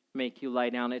loving make you lie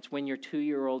down. It's when your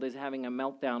 2-year-old is having a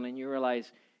meltdown and you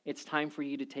realize it's time for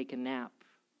you to take a nap.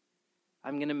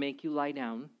 I'm going to make you lie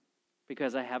down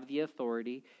because I have the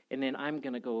authority, and then I'm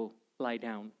going to go lie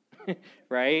down,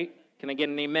 right? Can I get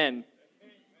an amen?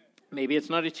 Maybe it's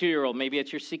not a 2-year-old. Maybe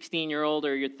it's your 16-year-old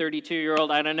or your 32-year-old.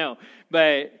 I don't know.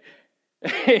 But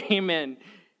amen.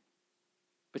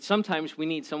 But sometimes we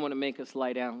need someone to make us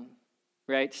lie down,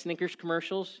 right? Snickers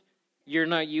commercials, you're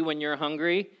not you when you're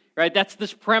hungry, right? That's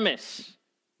this premise,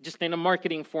 just in a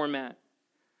marketing format.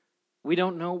 We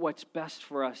don't know what's best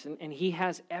for us, and he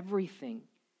has everything.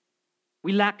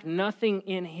 We lack nothing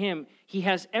in him. He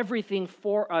has everything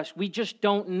for us. We just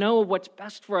don't know what's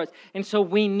best for us. And so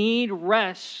we need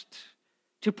rest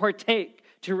to partake,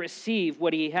 to receive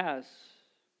what he has.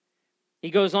 He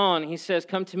goes on, he says,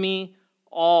 come to me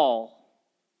all.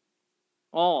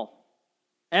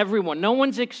 Everyone. No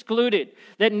one's excluded.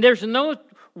 That there's no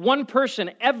one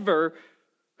person ever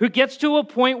who gets to a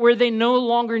point where they no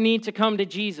longer need to come to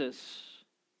Jesus.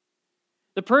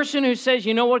 The person who says,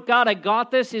 you know what, God, I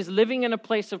got this, is living in a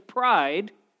place of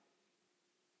pride,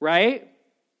 right?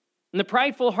 And the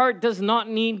prideful heart does not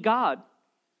need God,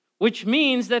 which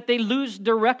means that they lose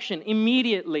direction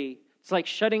immediately. It's like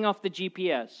shutting off the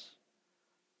GPS.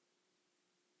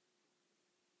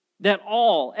 That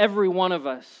every one of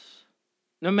us,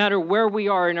 no matter where we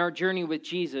are in our journey with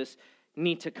Jesus,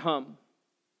 need to come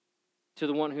to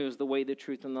the one who is the way, the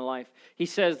truth, and the life. He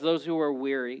says, those who are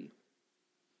weary,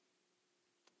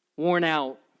 worn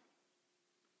out,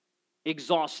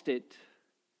 exhausted,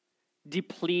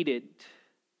 depleted.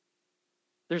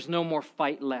 There's no more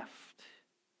fight left.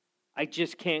 I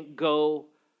just can't go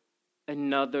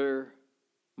another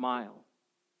mile,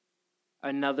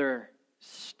 another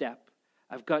step.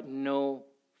 I've got no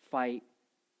fight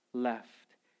left.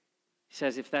 He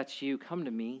says, if that's you, come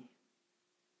to me.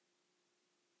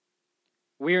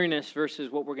 Weariness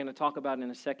versus what we're going to talk about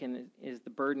in a second is the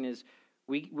burden is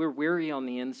we're weary on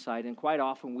the inside, and quite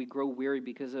often we grow weary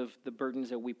because of the burdens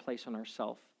that we place on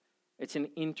ourselves. It's an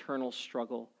internal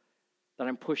struggle that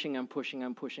I'm pushing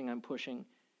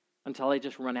until I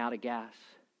just run out of gas.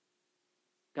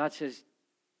 God says,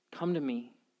 come to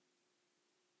me.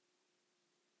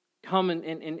 Come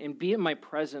and be in my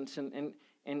presence and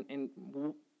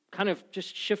kind of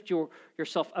just shift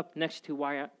yourself up next to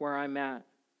where I'm at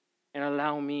and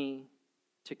allow me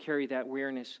to carry that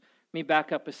weariness. Let me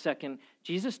back up a second.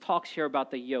 Jesus talks here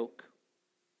about the yoke.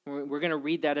 We're going to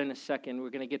read that in a second. We're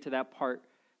going to get to that part.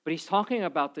 But he's talking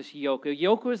about this yoke. A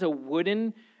yoke was a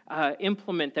wooden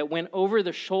implement that went over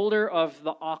the shoulder of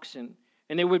the oxen.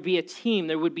 And there would be a team.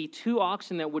 There would be two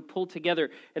oxen that would pull together.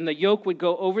 And the yoke would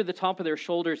go over the top of their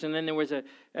shoulders. And then there was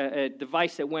a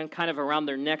device that went kind of around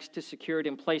their necks to secure it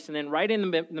in place. And then right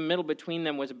in the middle between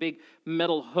them was a big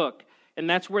metal hook. And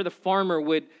that's where the farmer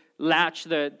would latch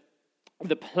the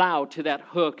plow to that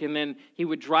hook, and then he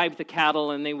would drive the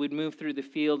cattle and they would move through the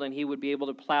field, and he would be able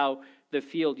to plow the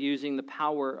field using the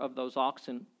power of those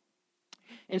oxen.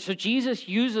 And so Jesus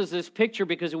uses this picture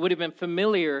because it would have been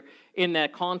familiar in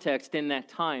that context, in that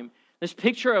time. This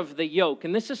picture of the yoke,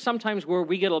 and this is sometimes where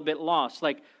we get a bit lost.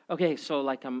 Like, okay, so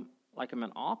like I'm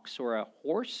an ox or a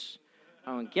horse?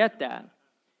 I don't get that.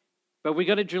 But we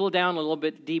got to drill down a little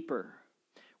bit deeper.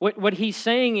 What he's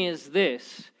saying is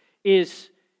this, is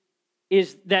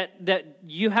that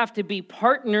you have to be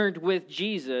partnered with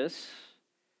Jesus,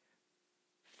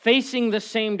 facing the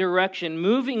same direction,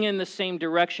 moving in the same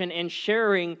direction, and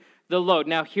sharing the load.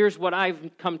 Now, here's what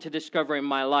I've come to discover in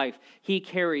my life. He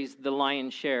carries the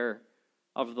lion's share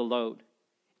of the load.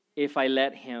 If I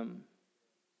let him.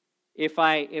 If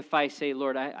I say,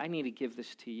 Lord, I need to give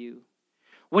this to you.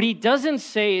 What he doesn't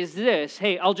say is this,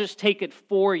 hey, I'll just take it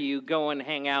for you, go and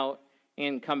hang out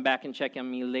and come back and check on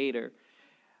me later.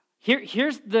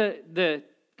 Here's the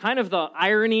kind of the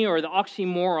irony or the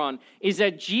oxymoron, is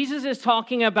that Jesus is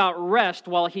talking about rest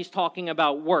while he's talking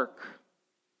about work.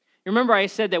 Remember I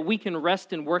said that we can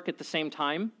rest and work at the same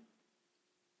time?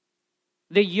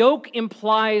 The yoke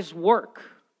implies work.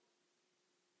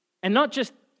 And not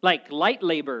just like light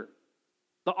labor.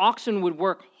 The oxen would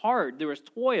work hard. There was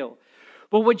toil.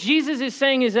 But what Jesus is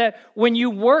saying is that when you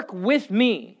work with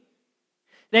me,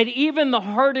 that even the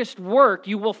hardest work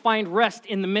you will find rest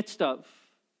in the midst of.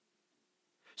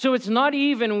 So it's not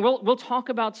even, we'll talk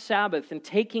about Sabbath and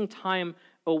taking time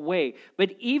away.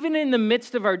 But even in the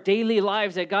midst of our daily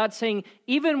lives, that God's saying,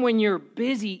 even when you're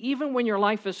busy, even when your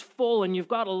life is full and you've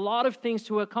got a lot of things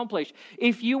to accomplish,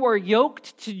 if you are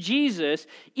yoked to Jesus,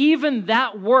 even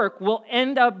that work will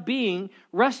end up being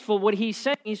restful. What he's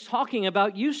saying, he's talking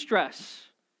about eustress.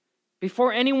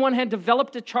 Before anyone had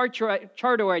developed a chart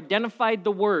or identified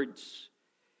the words,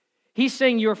 he's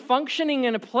saying you're functioning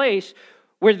in a place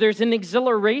where there's an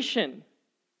exhilaration.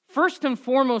 First and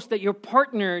foremost, that you're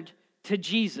partnered to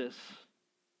Jesus.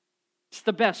 It's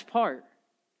the best part.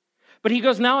 But he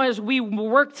goes, now as we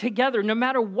work together, no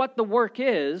matter what the work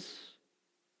is,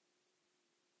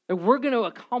 that we're going to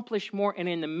accomplish more, and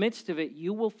in the midst of it,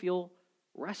 you will feel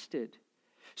rested.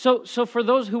 So for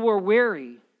those who are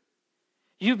weary,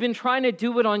 you've been trying to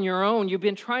do it on your own. You've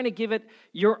been trying to give it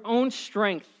your own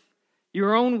strength,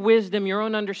 your own wisdom, your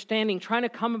own understanding, trying to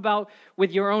come about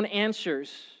with your own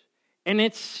answers. And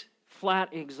it's flat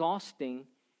exhausting.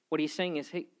 what he's saying is,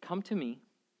 hey, come to me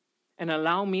and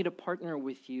allow me to partner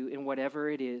with you in whatever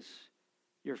it is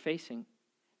you're facing,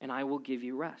 and I will give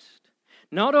you rest.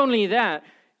 Not only that,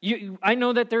 I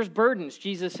know that there's burdens,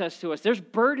 Jesus says to us. There's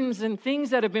burdens and things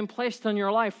that have been placed on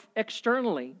your life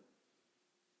externally.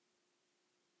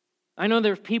 I know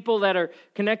there's people that are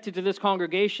connected to this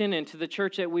congregation and to the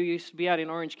church that we used to be at in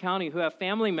Orange County who have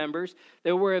family members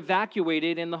that were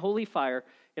evacuated in the Holy Fire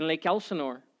in Lake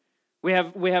Elsinore. We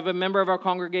have a member of our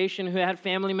congregation who had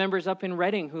family members up in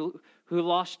Redding who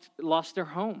lost their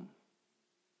home.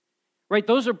 Right?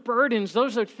 Those are burdens.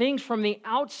 Those are things from the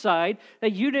outside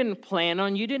that you didn't plan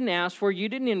on, you didn't ask for, you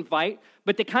didn't invite,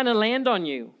 but they kind of land on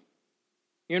you.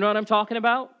 You know what I'm talking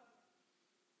about?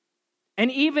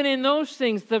 And even in those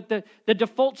things, the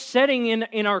default setting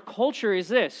in our culture is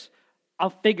this: I'll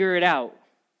figure it out.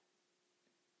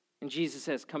 And Jesus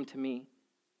says, come to me.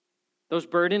 Those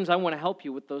burdens, I want to help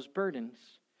you with those burdens.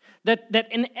 That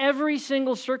in every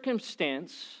single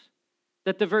circumstance,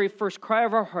 that the very first cry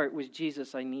of our heart was,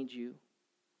 Jesus, I need you.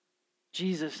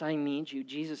 Jesus, I need you.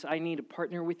 Jesus, I need to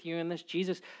partner with you in this.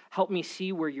 Jesus, help me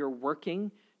see where you're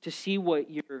working, to see what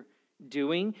you're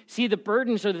doing. See, the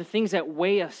burdens are the things that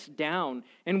weigh us down,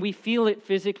 and we feel it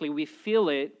physically. We feel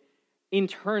it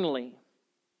internally.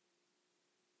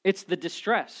 It's the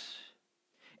distress.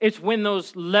 It's when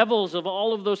those levels of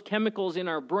all of those chemicals in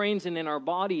our brains and in our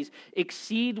bodies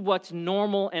exceed what's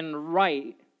normal and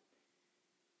right,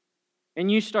 and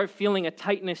you start feeling a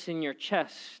tightness in your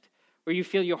chest, or you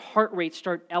feel your heart rate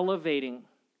start elevating.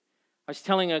 I was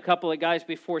telling a couple of guys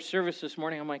before service this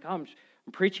morning, I'm like, I'm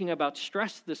preaching about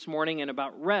stress this morning and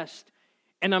about rest,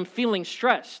 and I'm feeling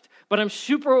stressed. But I'm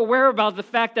super aware about the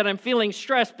fact that I'm feeling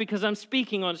stressed because I'm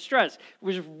speaking on stress. It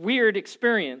was a weird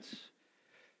experience.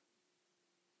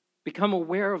 Become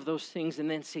aware of those things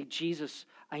and then say, Jesus,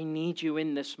 I need you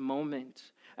in this moment.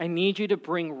 I need you to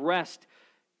bring rest.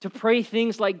 To pray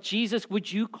things like, Jesus,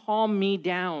 would you calm me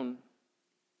down?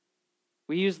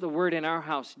 We use the word in our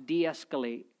house,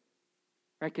 de-escalate,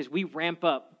 right? Because we ramp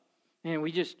up and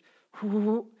we just,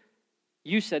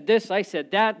 you said this, I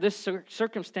said that, this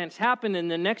circumstance happened,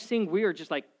 and the next thing we are just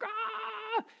like,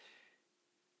 ah!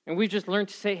 And we've just learned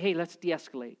to say, hey, let's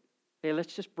de-escalate. Hey,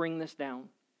 let's just bring this down.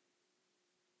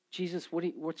 Jesus,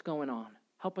 what's going on?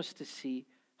 Help us to see.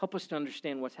 Help us to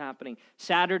understand what's happening.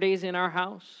 Saturdays in our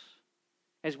house,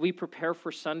 as we prepare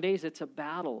for Sundays, it's a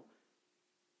battle.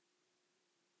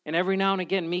 And every now and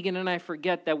again, Megan and I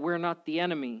forget that we're not the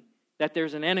enemy, that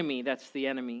there's an enemy that's the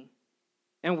enemy.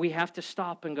 And we have to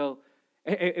stop and go,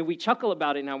 we chuckle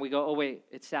about it now. We go, oh, wait,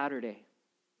 it's Saturday.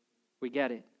 We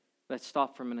get it. Let's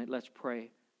stop for a minute. Let's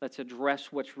pray. Let's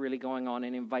address what's really going on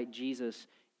and invite Jesus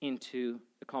into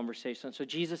the conversation. So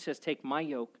Jesus says, take my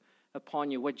yoke upon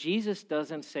you. What Jesus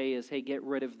doesn't say is, hey, get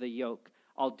rid of the yoke.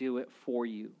 I'll do it for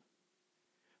you.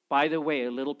 By the way,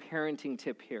 a little parenting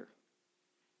tip here.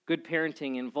 Good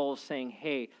parenting involves saying,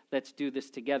 hey, let's do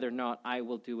this together, not I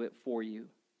will do it for you.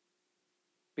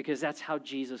 Because that's how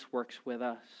Jesus works with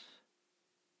us.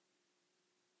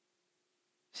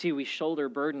 See, we shoulder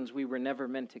burdens we were never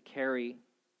meant to carry,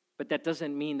 but that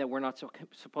doesn't mean that we're not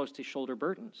supposed to shoulder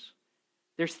burdens.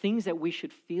 There's things that we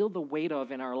should feel the weight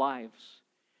of in our lives,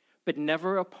 but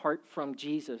never apart from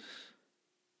Jesus.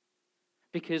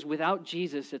 Because without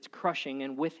Jesus, it's crushing,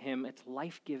 and with him, it's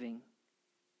life-giving.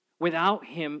 Without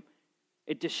him,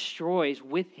 it destroys.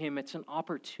 With him, it's an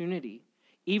opportunity.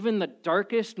 Even the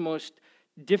darkest, most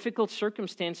difficult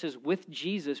circumstances with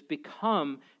Jesus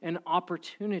become an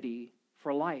opportunity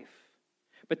for life.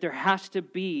 But there has to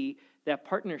be that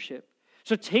partnership.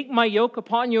 So take my yoke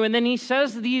upon you. And then he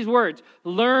says these words,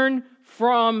 learn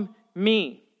from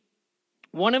me.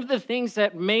 One of the things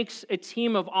that makes a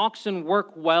team of oxen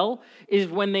work well is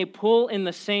when they pull in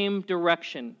the same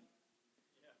direction.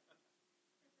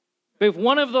 But if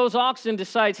one of those oxen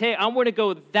decides, hey, I'm going to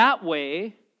go that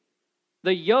way,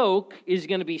 the yoke is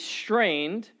going to be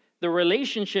strained, the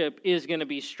relationship is going to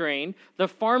be strained, the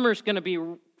farmer's going to be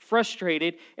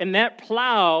frustrated, and that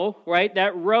plow, right,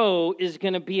 that row is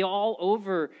going to be all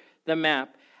over the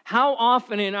map. How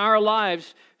often in our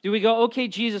lives do we go, okay,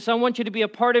 Jesus, I want you to be a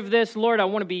part of this. Lord, I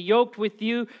want to be yoked with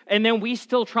you. And then we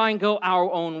still try and go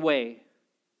our own way.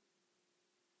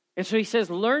 And so he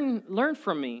says, learn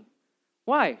from me.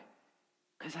 Why?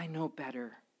 Because I know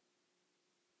better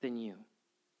than you.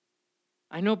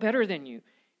 I know better than you.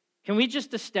 Can we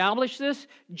just establish this?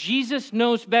 Jesus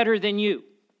knows better than you.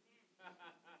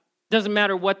 Doesn't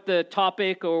matter what the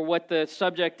topic or what the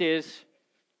subject is.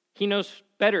 He knows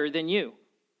better than you.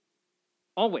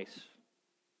 Always.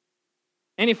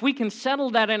 And if we can settle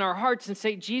that in our hearts and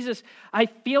say, Jesus, I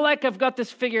feel like I've got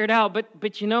this figured out, but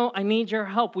I need your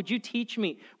help. Would you teach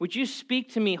me? Would you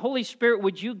speak to me? Holy Spirit,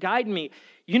 would you guide me?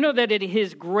 You know that in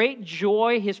His great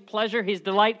joy, His pleasure, His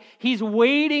delight, He's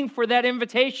waiting for that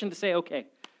invitation to say, okay,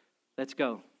 let's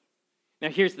go. Now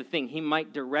here's the thing. He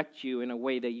might direct you in a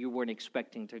way that you weren't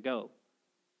expecting to go.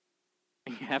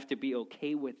 And you have to be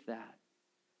okay with that.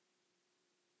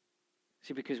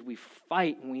 See, because we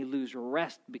fight and we lose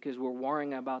rest because we're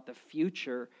worrying about the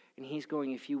future. And He's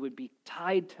going, if you would be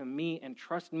tied to me and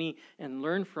trust me and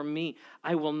learn from me,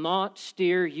 I will not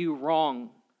steer you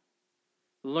wrong.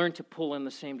 Learn to pull in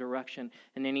the same direction.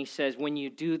 And then He says, when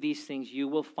you do these things, you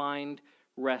will find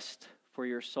rest for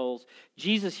your souls.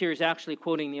 Jesus here is actually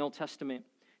quoting the Old Testament.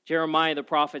 Jeremiah the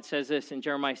prophet says this in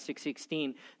Jeremiah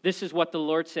 6:16. This is what the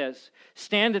Lord says.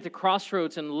 Stand at the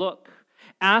crossroads and look.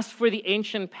 Ask for the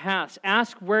ancient paths.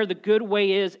 Ask where the good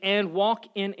way is and walk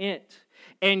in it.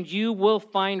 And you will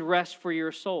find rest for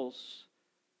your souls.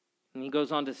 And He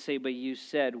goes on to say, but you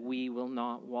said we will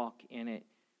not walk in it.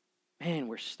 Man,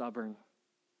 we're stubborn.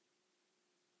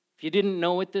 If you didn't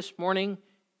know it this morning,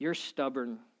 you're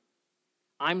stubborn.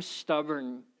 I'm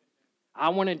stubborn. I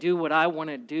want to do what I want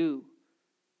to do.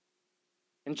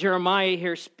 And Jeremiah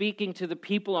here speaking to the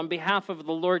people on behalf of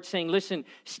the Lord saying, listen,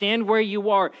 stand where you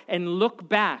are and look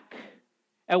back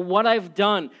at what I've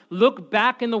done. Look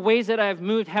back in the ways that I've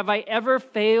moved. Have I ever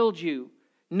failed you?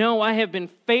 No, I have been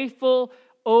faithful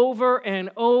over and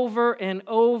over and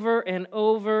over and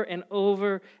over and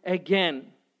over again.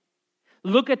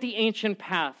 Look at the ancient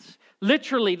paths.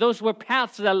 Literally, those were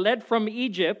paths that led from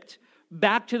Egypt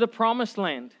back to the promised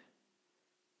land.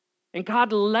 And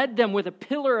God led them with a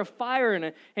pillar of fire and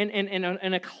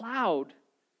a cloud.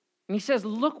 And He says,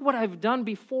 look what I've done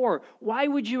before. Why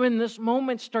would you in this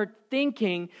moment start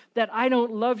thinking that I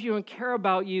don't love you and care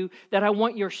about you, that I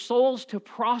want your souls to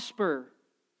prosper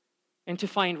and to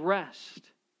find rest?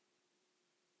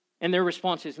 And their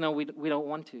response is, no, we don't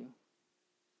want to.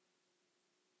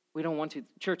 We don't want to.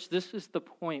 Church, this is the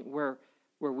point where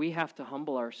we have to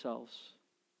humble ourselves.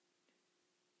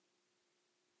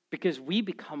 Because we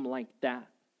become like that.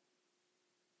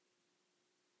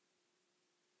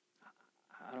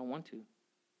 I don't want to.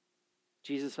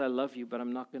 Jesus, I love you, but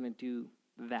I'm not going to do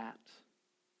that.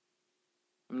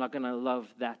 I'm not going to love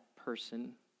that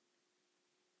person.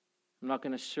 I'm not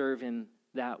going to serve in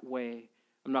that way.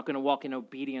 I'm not going to walk in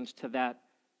obedience to that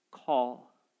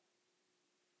call.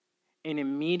 And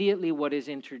immediately what is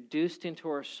introduced into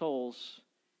our souls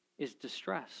is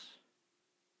distress.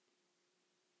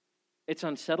 It's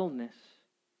unsettledness,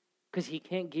 because He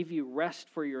can't give you rest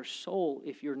for your soul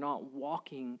if you're not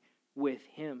walking with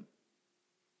Him.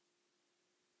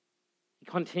 He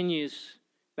continues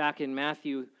back in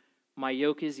Matthew, my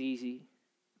yoke is easy,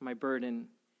 my burden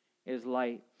is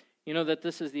light. You know that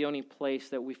this is the only place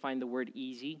that we find the word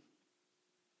easy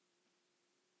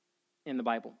in the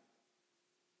Bible.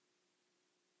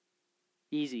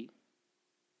 Easy,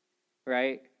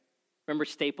 right? Remember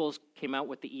Staples came out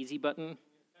with the easy button?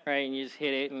 Right, and you just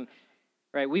hit it, and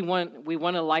right, we want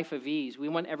a life of ease. We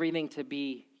want everything to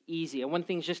be easy. I want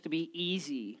things just to be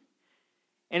easy.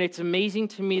 And it's amazing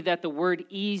to me that the word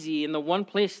easy, in the one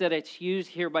place that it's used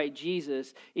here by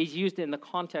Jesus, is used in the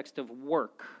context of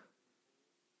work.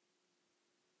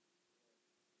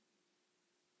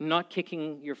 Not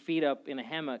kicking your feet up in a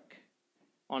hammock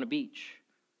on a beach,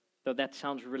 though that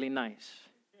sounds really nice.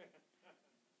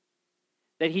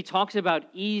 That He talks about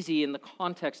easy in the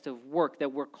context of work,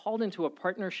 that we're called into a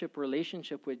partnership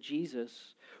relationship with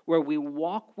Jesus, where we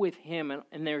walk with Him,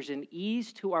 and there's an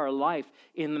ease to our life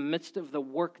in the midst of the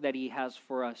work that He has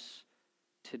for us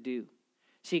to do.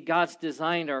 See, God's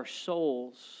designed our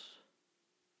souls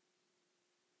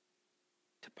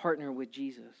to partner with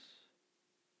Jesus.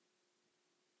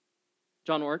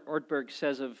 John Ortberg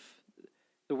says of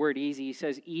the word easy, he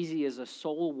says, easy is a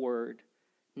soul word,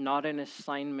 not an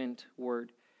assignment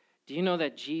word. Do you know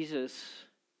that Jesus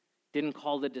didn't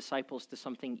call the disciples to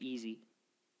something easy?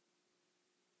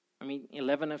 I mean,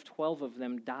 11 of 12 of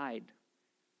them died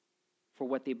for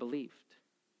what they believed.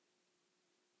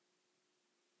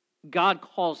 God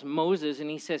calls Moses and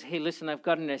He says, hey, listen, I've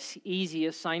got an easy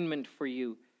assignment for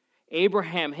you.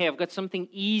 Abraham, hey, I've got something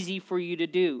easy for you to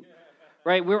do.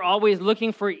 Right? We're always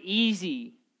looking for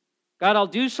easy. God, I'll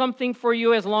do something for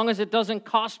you as long as it doesn't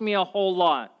cost me a whole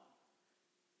lot.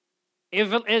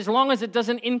 As long as it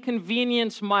doesn't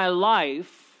inconvenience my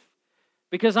life,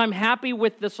 because I'm happy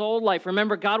with this old life.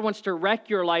 Remember, God wants to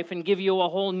wreck your life and give you a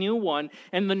whole new one,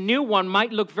 and the new one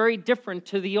might look very different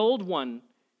to the old one.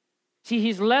 See,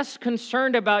 he's less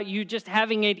concerned about you just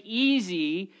having it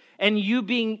easy and you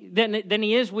being than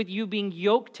he is with you being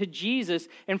yoked to Jesus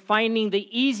and finding the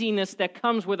easiness that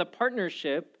comes with a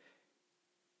partnership,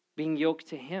 being yoked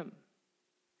to him.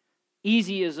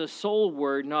 Easy is a soul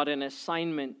word, not an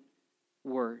assignment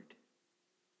word.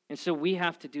 And so we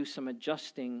have to do some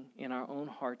adjusting in our own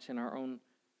hearts, in our own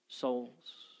souls.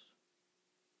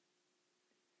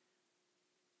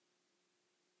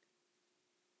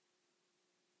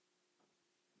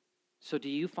 So do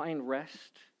you find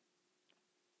rest?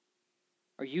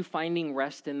 Are you finding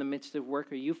rest in the midst of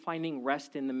work? Are you finding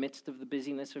rest in the midst of the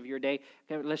busyness of your day?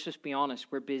 Okay, let's just be honest.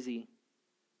 We're busy,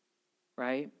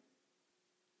 right?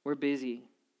 We're busy.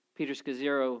 Peter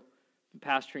Scazzero,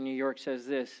 pastor in New York, says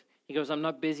this. He goes, I'm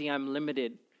not busy, I'm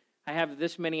limited. I have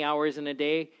this many hours in a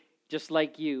day, just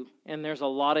like you. And there's a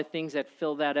lot of things that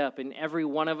fill that up. And every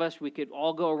one of us, we could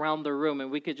all go around the room and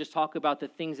we could just talk about the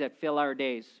things that fill our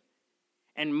days.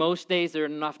 And most days there's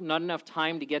not enough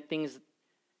time to get things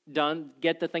done,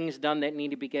 get the things done that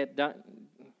need to be get done.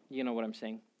 You know what I'm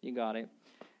saying. You got it.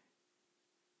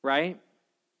 Right?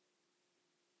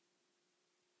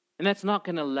 And that's not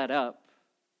going to let up.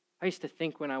 I used to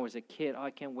think when I was a kid,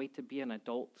 I can't wait to be an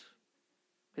adult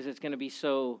because it's going to be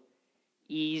so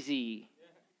easy.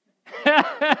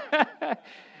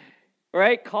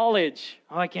 Right? College.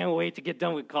 I can't wait to get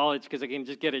done with college because I can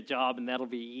just get a job and that'll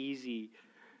be easy.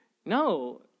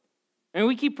 No. And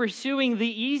we keep pursuing the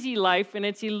easy life and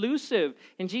it's elusive.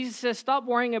 And Jesus says, stop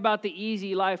worrying about the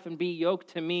easy life and be yoked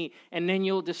to me. And then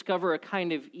you'll discover a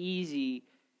kind of easy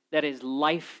that is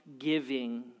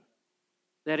life-giving,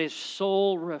 that is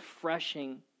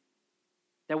soul-refreshing,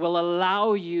 that will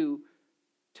allow you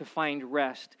to find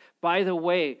rest. By the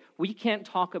way, we can't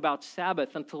talk about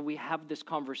Sabbath until we have this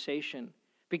conversation.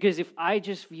 Because if I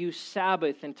just view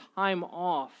Sabbath and time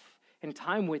off and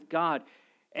time with God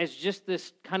as just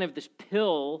this kind of this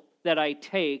pill that I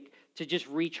take to just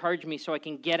recharge me so I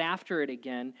can get after it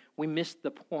again, we missed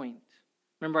the point.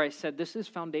 Remember I said this is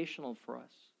foundational for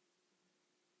us.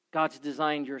 God's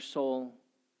designed your soul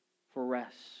for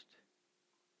rest.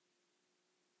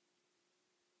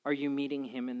 Are you meeting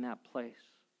him in that place?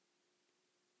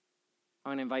 I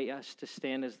want to invite us to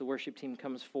stand as the worship team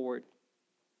comes forward.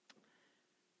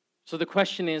 So the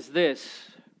question is this: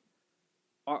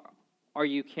 Are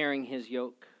you carrying his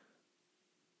yoke?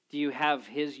 Do you have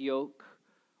his yoke?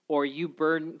 Or are you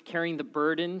carrying the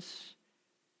burdens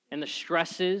and the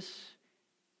stresses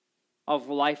of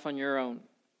life on your own?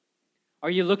 Are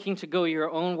you looking to go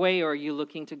your own way, or are you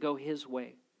looking to go his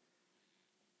way?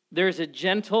 There's a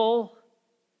gentle,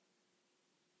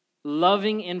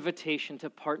 loving invitation to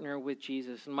partner with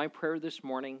Jesus. And my prayer this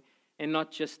morning, and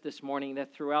not just this morning,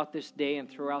 that throughout this day and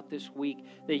throughout this week,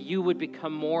 that you would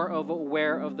become more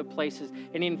aware of the places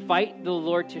and invite the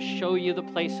Lord to show you the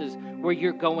places where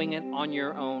you're going on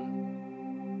your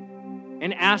own.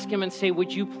 And ask him and say,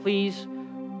 would you please,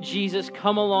 Jesus,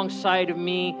 come alongside of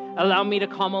me. Allow me to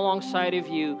come alongside of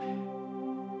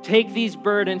you. Take these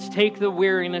burdens, take the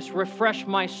weariness, refresh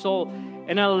my soul,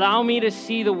 and allow me to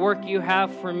see the work you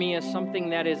have for me as something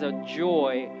that is a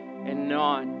joy and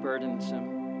not burdensome.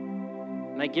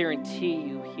 And I guarantee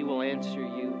you, he will answer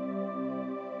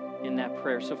you in that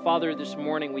prayer. So, Father, this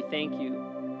morning we thank you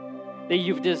that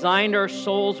you've designed our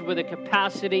souls with a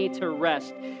capacity to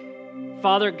rest.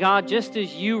 Father God, just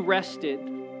as you rested,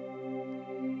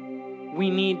 we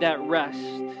need that rest.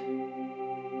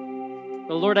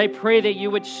 But Lord, I pray that you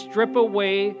would strip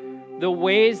away the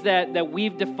ways that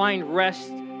we've defined rest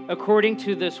according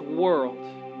to this world.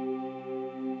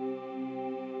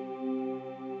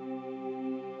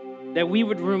 That we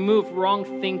would remove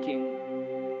wrong thinking.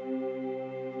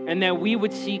 And that we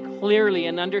would see clearly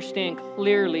and understand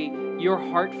clearly your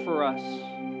heart for us.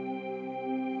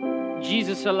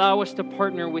 Jesus, allow us to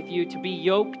partner with you, to be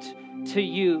yoked to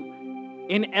you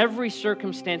in every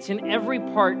circumstance, in every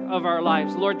part of our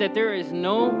lives. Lord, that there is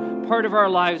no part of our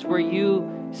lives where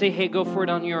you say, hey, go for it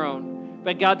on your own.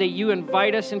 But God, that you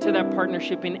invite us into that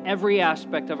partnership in every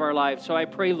aspect of our lives. So I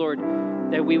pray, Lord,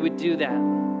 that we would do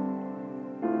that.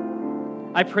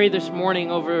 I pray this morning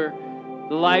over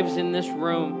the lives in this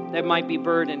room that might be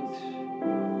burdened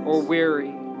or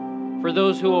weary. For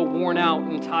those who are worn out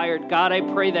and tired, God, I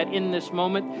pray that in this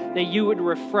moment that you would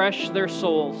refresh their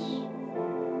souls.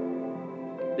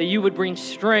 That you would bring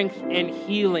strength and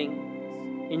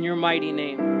healing in your mighty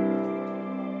name.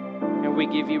 And we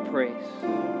give you praise.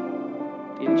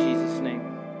 In Jesus' name.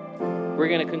 We're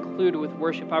going to conclude with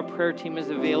worship. Our prayer team is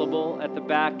available at the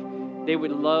back. They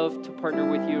would love to partner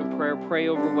with you in prayer. Pray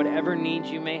over whatever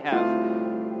needs you may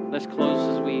have. Let's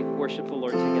close as we worship the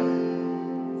Lord together.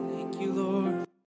 Thank you, Lord.